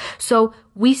themselves. So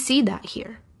we see that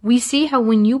here. We see how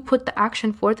when you put the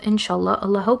action forth, inshallah,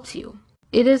 Allah helps you.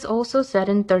 It is also said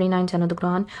in 39:10 of the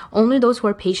Quran, only those who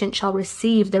are patient shall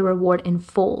receive their reward in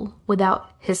full,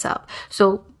 without hisab.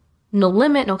 So no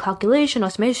limit, no calculation, no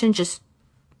estimation, just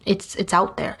it's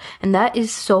out there. And that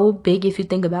is so big if you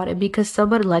think about it, because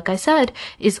sabr, like I said,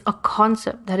 is a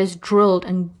concept that is drilled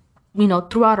and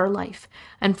throughout our life.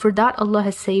 And for that, Allah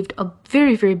has saved a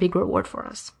very, very big reward for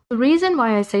us. The reason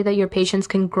why I say that your patience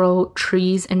can grow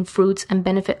trees and fruits and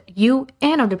benefit you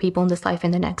and other people in this life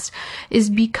and the next is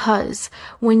because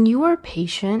when you are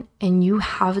patient and you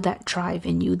have that drive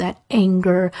in you, that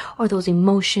anger or those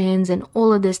emotions and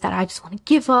all of this that I just want to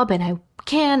give up and I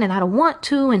can and I don't want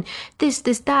to and this,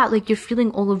 that, like you're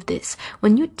feeling all of this.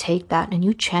 When you take that and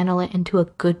you channel it into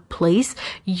a good place,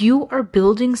 you are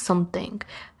building something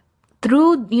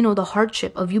through, the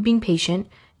hardship of you being patient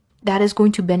that is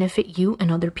going to benefit you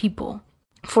and other people.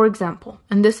 For example,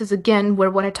 and this is again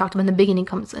where what I talked about in the beginning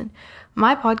comes in.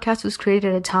 My podcast was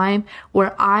created at a time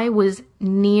where I was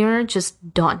near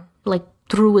just done, like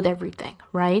through with everything,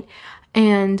 right?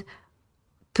 And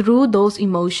through those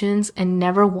emotions and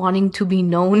never wanting to be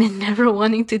known and never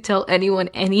wanting to tell anyone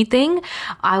anything,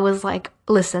 I was like,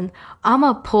 listen, I'm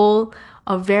gonna pull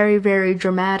a very, very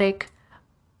dramatic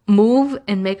move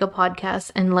and make a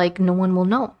podcast and like no one will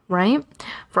know, right?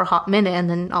 For a hot minute. And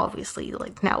then obviously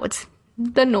like now it's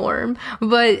the norm,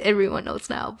 but everyone knows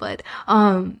now. But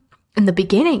in the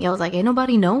beginning, it was like, ain't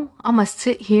nobody know. I'm gonna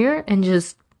sit here and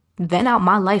just vent out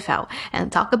my life out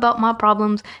and talk about my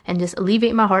problems and just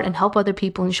alleviate my heart and help other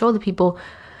people and show the people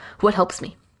what helps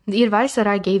me. The advice that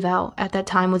I gave out at that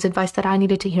time was advice that I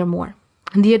needed to hear more.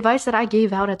 And the advice that I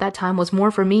gave out at that time was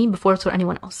more for me before it's for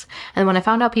anyone else. And when I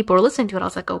found out people were listening to it, I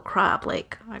was like, oh crap,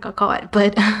 like I got caught.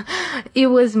 But it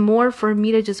was more for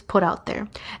me to just put out there.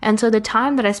 And so the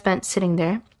time that I spent sitting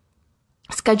there,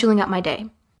 scheduling out my day,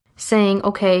 saying,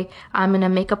 okay, I'm going to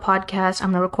make a podcast. I'm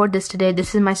going to record this today.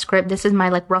 This is my script. This is my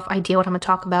like rough idea what I'm going to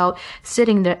talk about.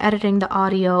 Sitting there, editing the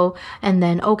audio. And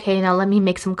then, okay, now let me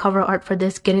make some cover art for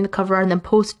this, getting the cover art and then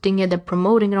posting it, then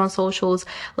promoting it on socials.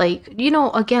 Like, you know,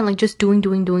 again, like just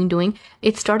doing.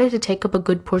 It started to take up a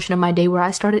good portion of my day where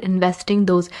I started investing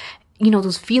those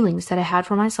feelings that I had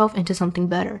for myself into something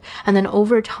better. And then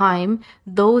over time,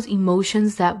 those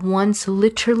emotions that once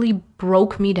literally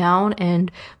broke me down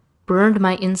and burned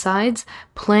my insides,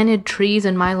 planted trees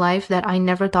in my life that I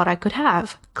never thought I could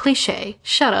have. Cliche.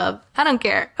 Shut up. I don't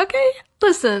care. Okay?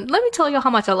 Listen, let me tell you how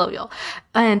much I love y'all.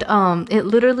 And it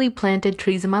literally planted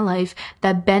trees in my life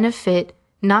that benefit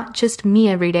not just me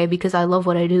every day because I love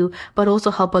what I do, but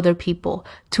also help other people.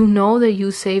 To know that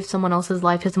you saved someone else's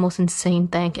life is the most insane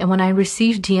thing. And when I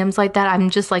receive DMs like that, I'm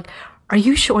just like, are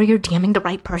you sure you're DMing the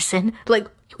right person? Like,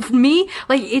 for me,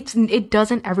 like it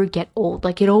doesn't ever get old.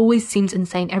 Like it always seems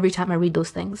insane every time I read those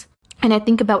things. And I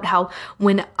think about how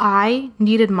when I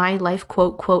needed my life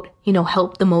quote,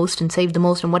 help the most and save the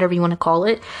most and whatever you want to call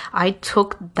it, I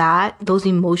took those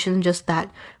emotions, just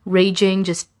that raging,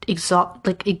 just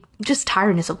just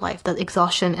tiredness of life, that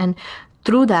exhaustion, and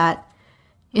through that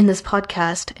in this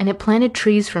podcast, and it planted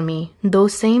trees for me.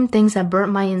 Those same things that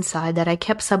burnt my inside, that I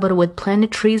kept sabr with, planted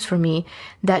trees for me,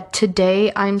 that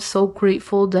today I'm so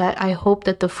grateful that I hope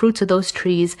that the fruits of those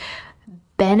trees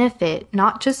benefit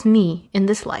not just me in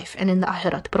this life and in the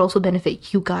akhirat, but also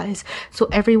benefit you guys. So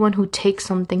everyone who takes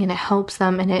something and it helps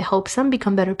them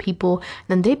become better people,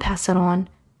 then they pass it on.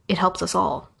 It helps us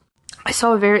all. I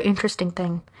saw a very interesting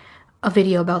thing, a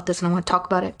video about this, and I want to talk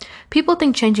about it. People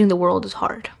think changing the world is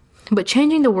hard. But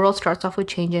changing the world starts off with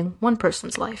changing one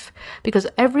person's life, because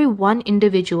every one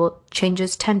individual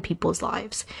changes 10 people's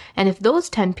lives. And if those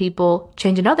 10 people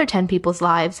change another 10 people's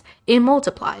lives, it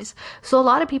multiplies. So a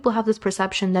lot of people have this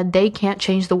perception that they can't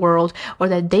change the world, or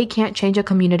that they can't change a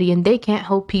community and they can't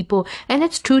help people. And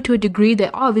it's true to a degree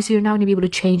that obviously you're not going to be able to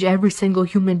change every single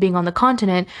human being on the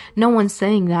continent. No one's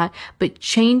saying that. But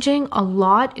changing a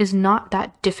lot is not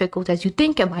that difficult as you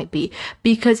think it might be.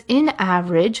 Because in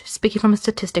average, speaking from a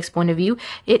statistics point of view,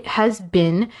 it has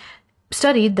been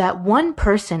studied that one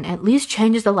person at least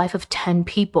changes the life of 10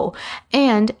 people.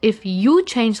 And if you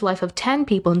change the life of 10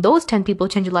 people, and those 10 people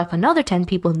change the life of another 10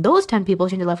 people, and those 10 people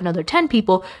change the life of another 10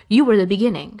 people, you were the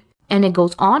beginning. And it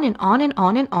goes on and on and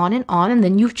on and on and on, and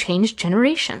then you've changed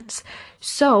generations.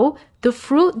 So the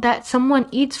fruit that someone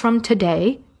eats from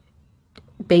today,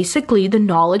 basically the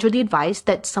knowledge or the advice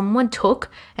that someone took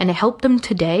and it helped them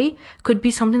today, could be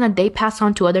something that they pass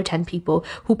on to other 10 people,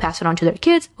 who pass it on to their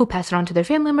kids, who pass it on to their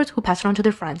family members, who pass it on to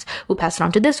their friends, who pass it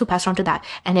on to this, who pass it on to that.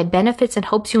 And it benefits and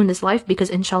helps you in this life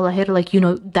because inshallah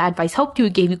that advice helped you,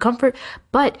 it gave you comfort.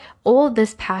 But all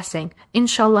this passing,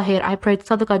 inshallah I pray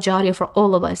sadaqah jariyah for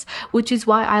all of us, which is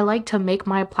why I like to make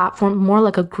my platform more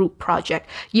like a group project.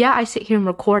 Yeah, I sit here and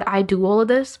record, I do all of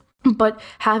this, but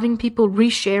having people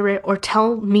reshare it or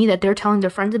tell me that they're telling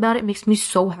their friends about it makes me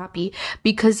so happy,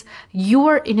 because you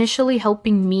are initially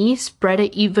helping me spread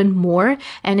it even more,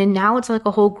 and then now it's like a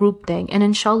whole group thing. And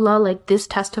inshallah, like this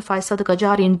testifies sadaqah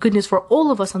jariyah and goodness for all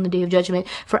of us on the Day of Judgment,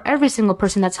 for every single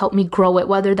person that's helped me grow it,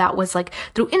 whether that was like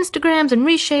through Instagrams and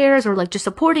reshares or like just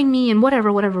supporting me and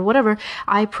whatever.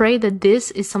 I pray that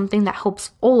this is something that helps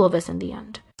all of us in the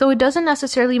end. So it doesn't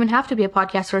necessarily even have to be a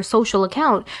podcast or a social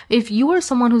account. If you are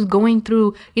someone who's going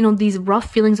through, these rough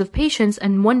feelings of patience,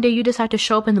 and one day you decide to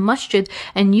show up in the masjid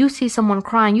and you see someone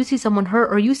crying, you see someone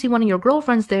hurt, or you see one of your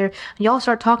girlfriends there, and y'all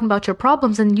start talking about your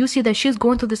problems, and you see that she's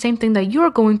going through the same thing that you're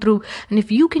going through, and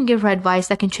if you can give her advice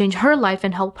that can change her life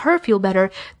and help her feel better,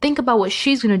 think about what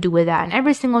she's going to do with that. And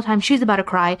every single time she's about to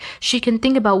cry, she can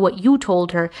think about what you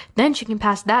told her. Then she can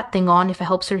pass that thing on if it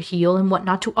helps her heal and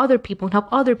whatnot to other people and help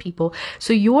other people.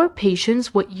 So your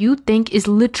patience, what you think is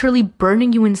literally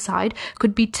burning you inside,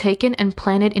 could be taken and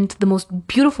planted into the most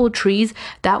beautiful trees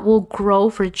that will grow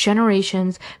for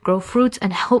generations, grow fruits,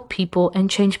 and help people and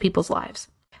change people's lives.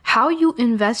 How you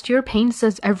invest your pain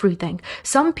says everything.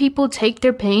 Some people take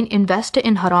their pain, invest it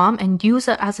in haram, and use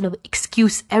it as an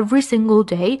excuse every single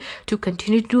day to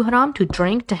continue to do haram, to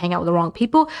drink, to hang out with the wrong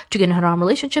people, to get in haram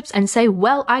relationships, and say,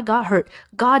 well, I got hurt.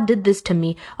 God did this to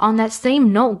me. On that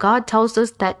same note, God tells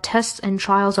us that tests and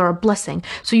trials are a blessing.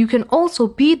 So you can also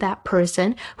be that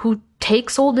person who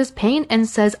takes all this pain and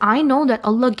says, I know that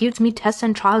Allah gives me tests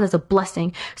and trials as a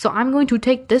blessing, so I'm going to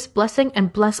take this blessing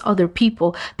and bless other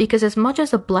people. Because as much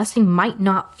as a blessing might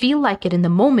not feel like it in the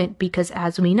moment, because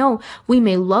as we know, we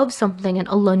may love something and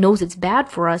Allah knows it's bad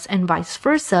for us, and vice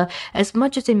versa, as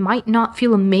much as it might not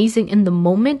feel amazing in the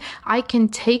moment, I can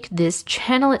take this,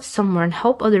 channel it somewhere, and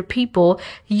help other people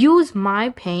use my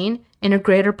pain in a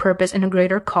greater purpose, in a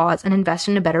greater cause, and invest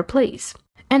in a better place.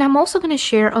 And I'm also going to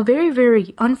share a very,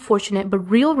 very unfortunate but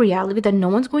real reality that no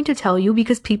one's going to tell you,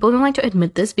 because people don't like to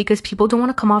admit this, because people don't want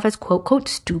to come off as quote, quote,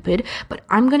 stupid. But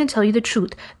I'm going to tell you the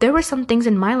truth. There were some things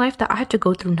in my life that I had to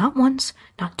go through not once,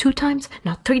 not 2 times,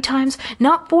 not 3 times,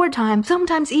 not 4 times,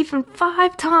 sometimes even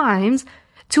 5 times,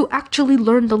 to actually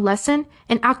learn the lesson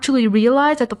and actually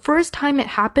realize that the first time it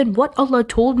happened, what Allah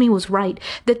told me was right.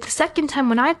 That the second time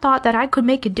when I thought that I could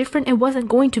make it different, it wasn't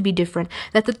going to be different.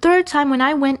 That the third time when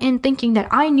I went in thinking that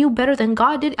I knew better than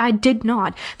God did, I did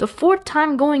not. The fourth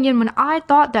time going in when I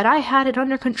thought that I had it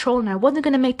under control and I wasn't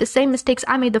going to make the same mistakes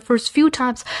I made the first few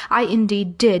times, I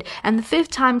indeed did. And the 5th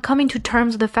time coming to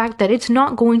terms with the fact that it's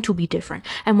not going to be different.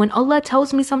 And when Allah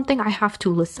tells me something, I have to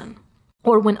listen.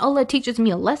 Or when Allah teaches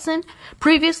me a lesson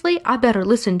previously, I better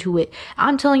listen to it.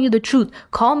 I'm telling you the truth.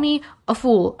 Call me a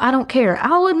fool. I don't care.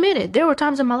 I'll admit it. There were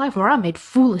times in my life where I made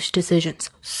foolish decisions,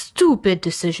 stupid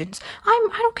decisions. I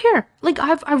don't care. Like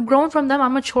I've grown from them.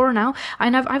 I'm mature now,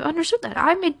 and I've understood that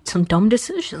I made some dumb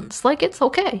decisions. Like, it's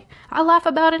okay. I laugh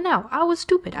about it now. I was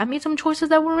stupid. I made some choices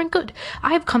that weren't good.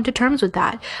 I have come to terms with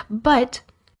that. But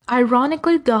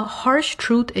ironically, the harsh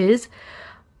truth is,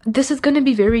 this is going to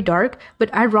be very dark,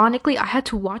 but ironically, I had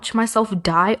to watch myself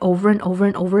die over and over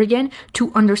and over again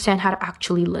to understand how to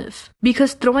actually live.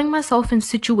 Because throwing myself in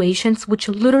situations which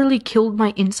literally killed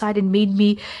my inside and made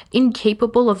me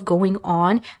incapable of going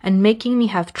on and making me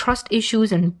have trust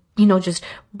issues and, just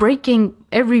breaking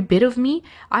every bit of me,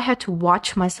 I had to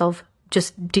watch myself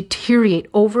just deteriorate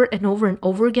over and over and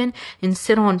over again and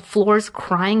sit on floors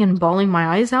crying and bawling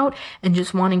my eyes out and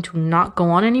just wanting to not go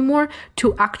on anymore,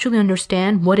 to actually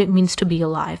understand what it means to be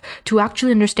alive, to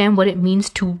actually understand what it means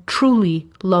to truly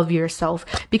love yourself.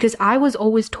 Because I was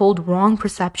always told wrong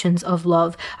perceptions of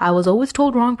love. I was always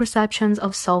told wrong perceptions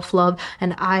of self-love,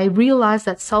 and I realized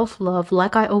that self-love,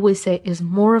 like I always say, is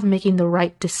more of making the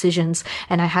right decisions.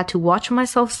 And I had to watch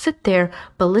myself sit there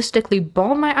ballistically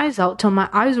bawl my eyes out till my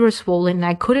eyes were swollen and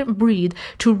I couldn't breathe,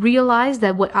 to realize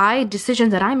that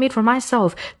decisions that I made for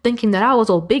myself, thinking that I was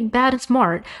all big, bad, and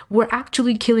smart, were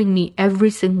actually killing me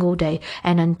every single day.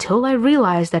 And until I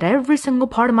realized that every single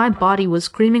part of my body was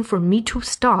screaming for me to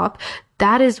stop,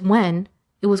 that is when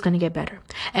it was going to get better.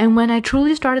 And when I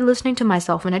truly started listening to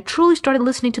myself, when I truly started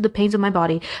listening to the pains of my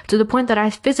body, to the point that I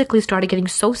physically started getting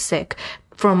so sick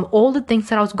from all the things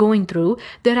that I was going through,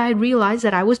 that I realized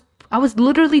that I was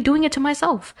literally doing it to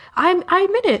myself. I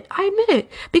admit it.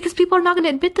 Because people are not going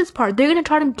to admit this part. They're going to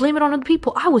try to blame it on other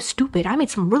people. I was stupid. I made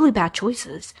some really bad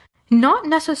choices. Not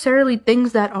necessarily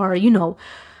things that are,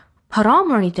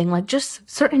 haram or anything. Like, just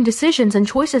certain decisions and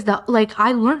choices that, like,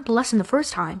 I learned the lesson the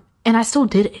first time and I still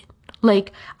did it.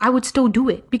 Like, I would still do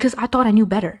it because I thought I knew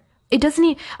better. It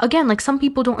doesn't again, like, some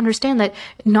people don't understand that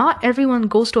not everyone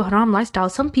goes to a haram lifestyle.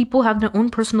 Some people have their own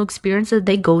personal experiences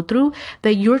they go through,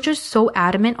 that you're just so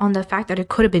adamant on the fact that it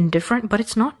could have been different, but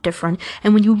it's not different.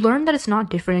 And when you learn that it's not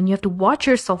different and you have to watch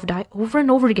yourself die over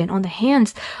and over again on the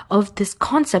hands of this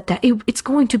concept that it's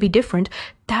going to be different,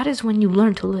 that is when you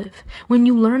learn to live. When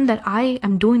you learn that I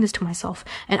am doing this to myself,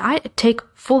 and I take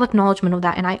full acknowledgement of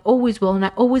that, and I always will, and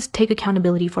I always take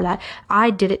accountability for that.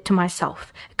 I did it to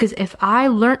myself. Because if I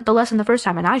learned the lesson the first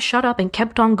time and I shut up and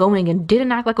kept on going and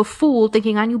didn't act like a fool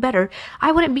thinking I knew better,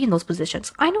 I wouldn't be in those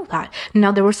positions. I know that.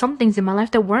 Now, there were some things in my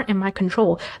life that weren't in my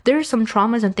control. There are some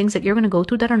traumas and things that you're going to go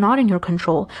through that are not in your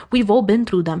control. We've all been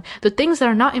through them. The things that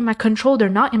are not in my control, they're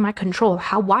not in my control.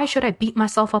 Why should I beat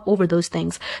myself up over those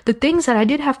things? The things that I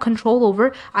did have control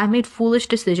over, I made foolish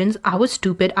decisions. I was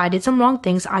stupid. I did some wrong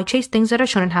things. I chased things that I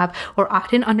shouldn't have, or I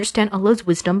didn't understand Allah's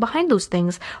wisdom behind those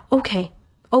things.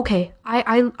 Okay,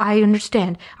 I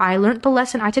understand. I learned the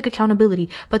lesson. I took accountability,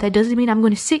 but that doesn't mean I'm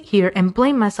going to sit here and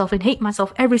blame myself and hate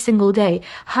myself every single day.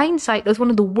 Hindsight is one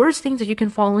of the worst things that you can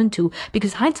fall into,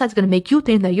 because hindsight's going to make you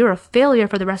think that you're a failure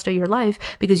for the rest of your life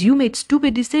because you made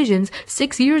stupid decisions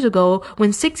 6 years ago,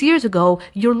 when 6 years ago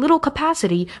your little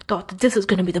capacity thought that this is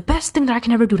going to be the best thing that I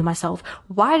can ever do to myself.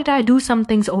 Why did I do some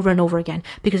things over and over again?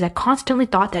 Because I constantly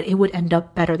thought that it would end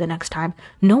up better the next time.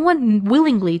 No one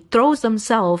willingly throws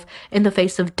themselves in the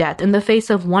face of death, in the face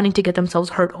of wanting to get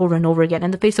themselves hurt over and over again, in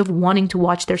the face of wanting to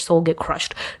watch their soul get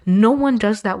crushed. No one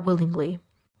does that willingly.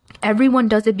 Everyone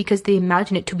does it because they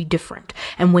imagine it to be different.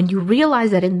 And when you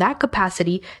realize that in that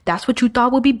capacity, that's what you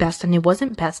thought would be best and it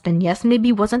wasn't best, and yes, maybe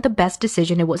it wasn't the best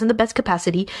decision, it wasn't the best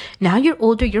capacity. Now you're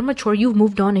older, you're mature, you've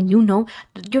moved on, and you know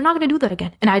you're not going to do that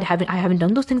again. And I haven't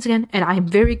done those things again, and I am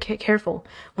very careful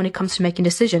when it comes to making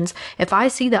decisions. If I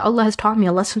see that Allah has taught me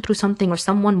a lesson through something or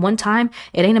someone one time,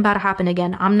 it ain't about to happen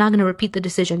again. I'm not going to repeat the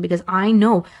decision, because I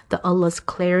know that Allah's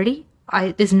clarity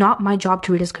is not my job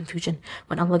to read as confusion.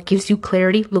 When Allah gives you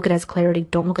clarity, look at it as clarity.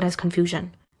 Don't look at it as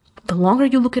confusion. The longer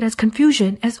you look at it as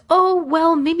confusion, as, oh,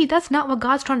 well, maybe that's not what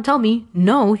God's trying to tell me.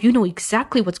 No, you know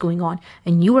exactly what's going on,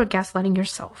 and you are gaslighting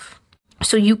yourself.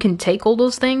 So you can take all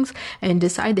those things and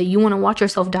decide that you want to watch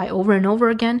yourself die over and over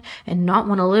again and not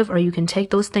want to live, or you can take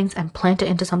those things and plant it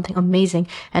into something amazing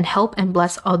and help and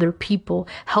bless other people.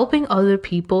 Helping other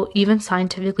people, even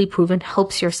scientifically proven,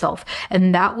 helps yourself.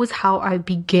 And that was how I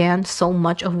began so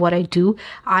much of what I do.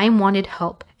 I wanted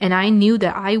help. And I knew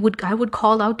that I would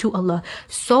call out to Allah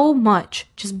so much,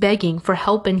 just begging for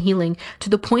help and healing, to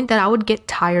the point that I would get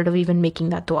tired of even making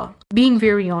that dua. Being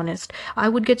very honest, I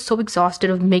would get so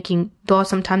exhausted of making dua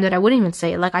sometimes that I wouldn't even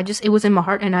say it. Like, it was in my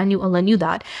heart, and I knew Allah knew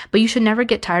that. But you should never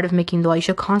get tired of making dua. You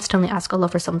should constantly ask Allah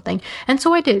for something. And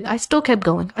so I did. I still kept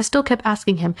going. I still kept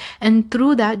asking Him. And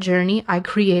through that journey, I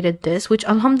created this, which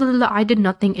alhamdulillah, I did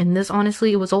nothing in this.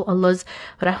 Honestly, it was all Allah's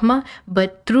rahmah.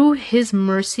 But through His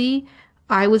mercy,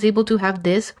 I was able to have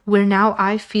this, where now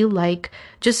I feel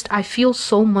I feel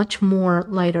so much more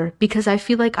lighter, because I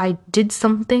feel like I did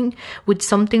something with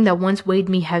something that once weighed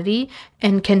me heavy,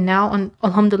 and can now,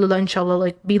 alhamdulillah,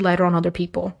 inshallah, be lighter on other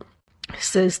people.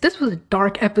 Sis, this was a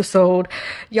dark episode.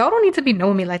 Y'all don't need to be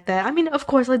knowing me like that. I mean, of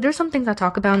course, there's some things I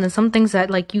talk about, and then some things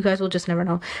that, you guys will just never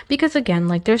know. Because, again,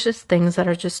 there's just things that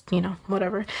are just,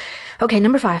 whatever. Okay,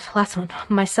 number 5, last one.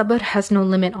 My sabr has no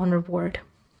limit on reward.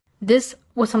 This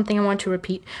was something I want to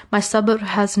repeat. My sabr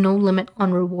has no limit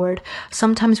on reward.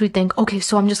 Sometimes we think, okay,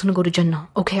 so I'm just going to go to Jannah.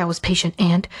 Okay, I was patient,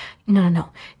 and no.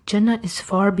 Jannah is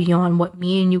far beyond what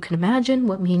me and you can imagine,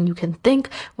 what me and you can think,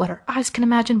 what our eyes can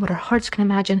imagine, what our hearts can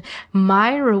imagine.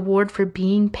 My reward for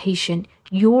being patient,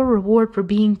 your reward for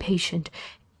being patient,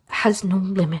 has no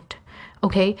limit.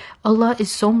 Okay, Allah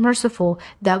is so merciful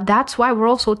that's why we're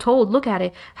also told, look at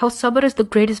it, how sabr is the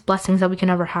greatest blessings that we can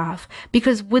ever have.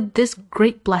 Because with this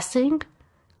great blessing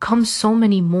comes so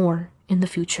many more in the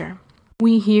future.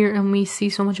 We hear and we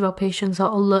see so much about patience, how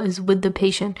Allah is with the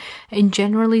patient, and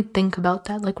generally think about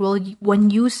that. When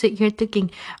you sit here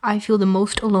thinking, I feel the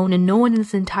most alone and no one in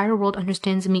this entire world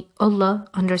understands me, Allah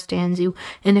understands you.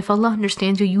 And if Allah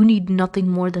understands you, you need nothing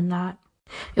more than that.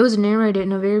 It was narrated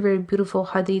in a very, very beautiful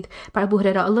hadith by Abu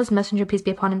Hurairah. Allah's Messenger, peace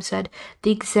be upon him, said,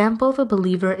 "The example of a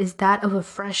believer is that of a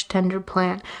fresh, tender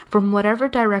plant. From whatever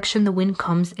direction the wind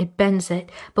comes, it bends it.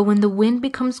 But when the wind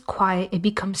becomes quiet, it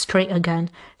becomes straight again.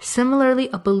 Similarly,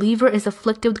 a believer is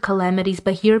afflicted with calamities,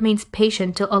 but he remains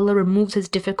patient till Allah removes his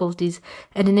difficulties.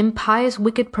 And an impious,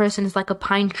 wicked person is like a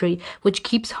pine tree, which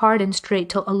keeps hard and straight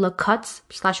till Allah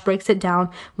cuts/breaks it down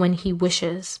when He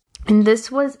wishes." And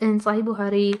this was in Sahih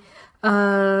Bukhari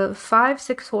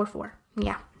 5644.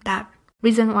 Yeah, that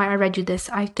reason why I read you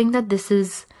this. I think that this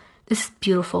is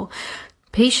beautiful.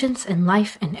 Patience in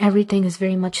life and everything is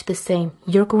very much the same.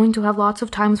 You're going to have lots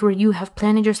of times where you have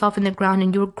planted yourself in the ground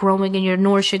and you're growing and you're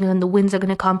nourishing, and then the winds are going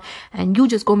to come and you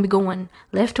just going to be going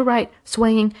left to right,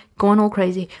 swaying, going all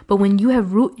crazy. But when you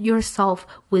have root yourself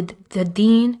with the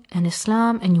deen and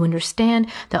Islam, and you understand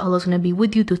that Allah's going to be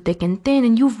with you through thick and thin,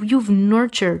 and you've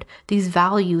nurtured these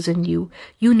values in you,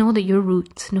 you know that your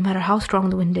roots, no matter how strong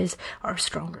the wind is, are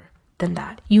stronger than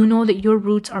that. You know that your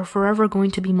roots are forever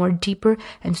going to be more deeper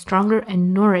and stronger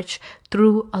and nourished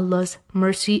through Allah's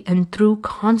mercy and through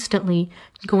constantly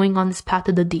going on this path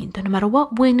of the deen. That no matter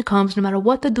what wind comes, no matter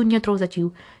what the dunya throws at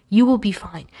you, you will be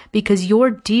fine, because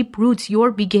your deep roots, your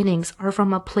beginnings are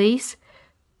from a place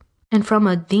and from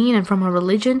a deen and from a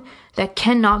religion that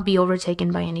cannot be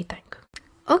overtaken by anything.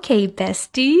 Okay,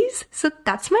 besties, so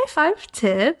that's my 5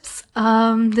 tips.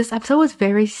 This episode was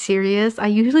very serious. I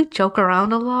usually joke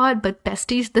around a lot, but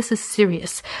besties, this is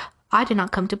serious. I did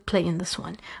not come to play in this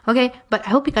one. Okay, but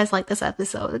I hope you guys like this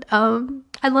episode.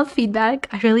 I love feedback.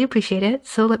 I really appreciate it.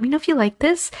 So let me know if you like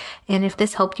this and if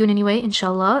this helped you in any way,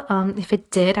 inshallah. If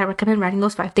it did, I recommend writing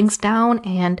those 5 things down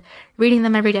and reading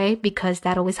them every day, because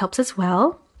that always helps as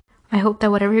well. I hope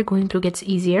that whatever you're going through gets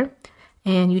easier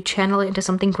and you channel it into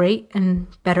something great and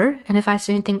better. And if I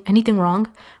say anything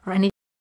wrong or anything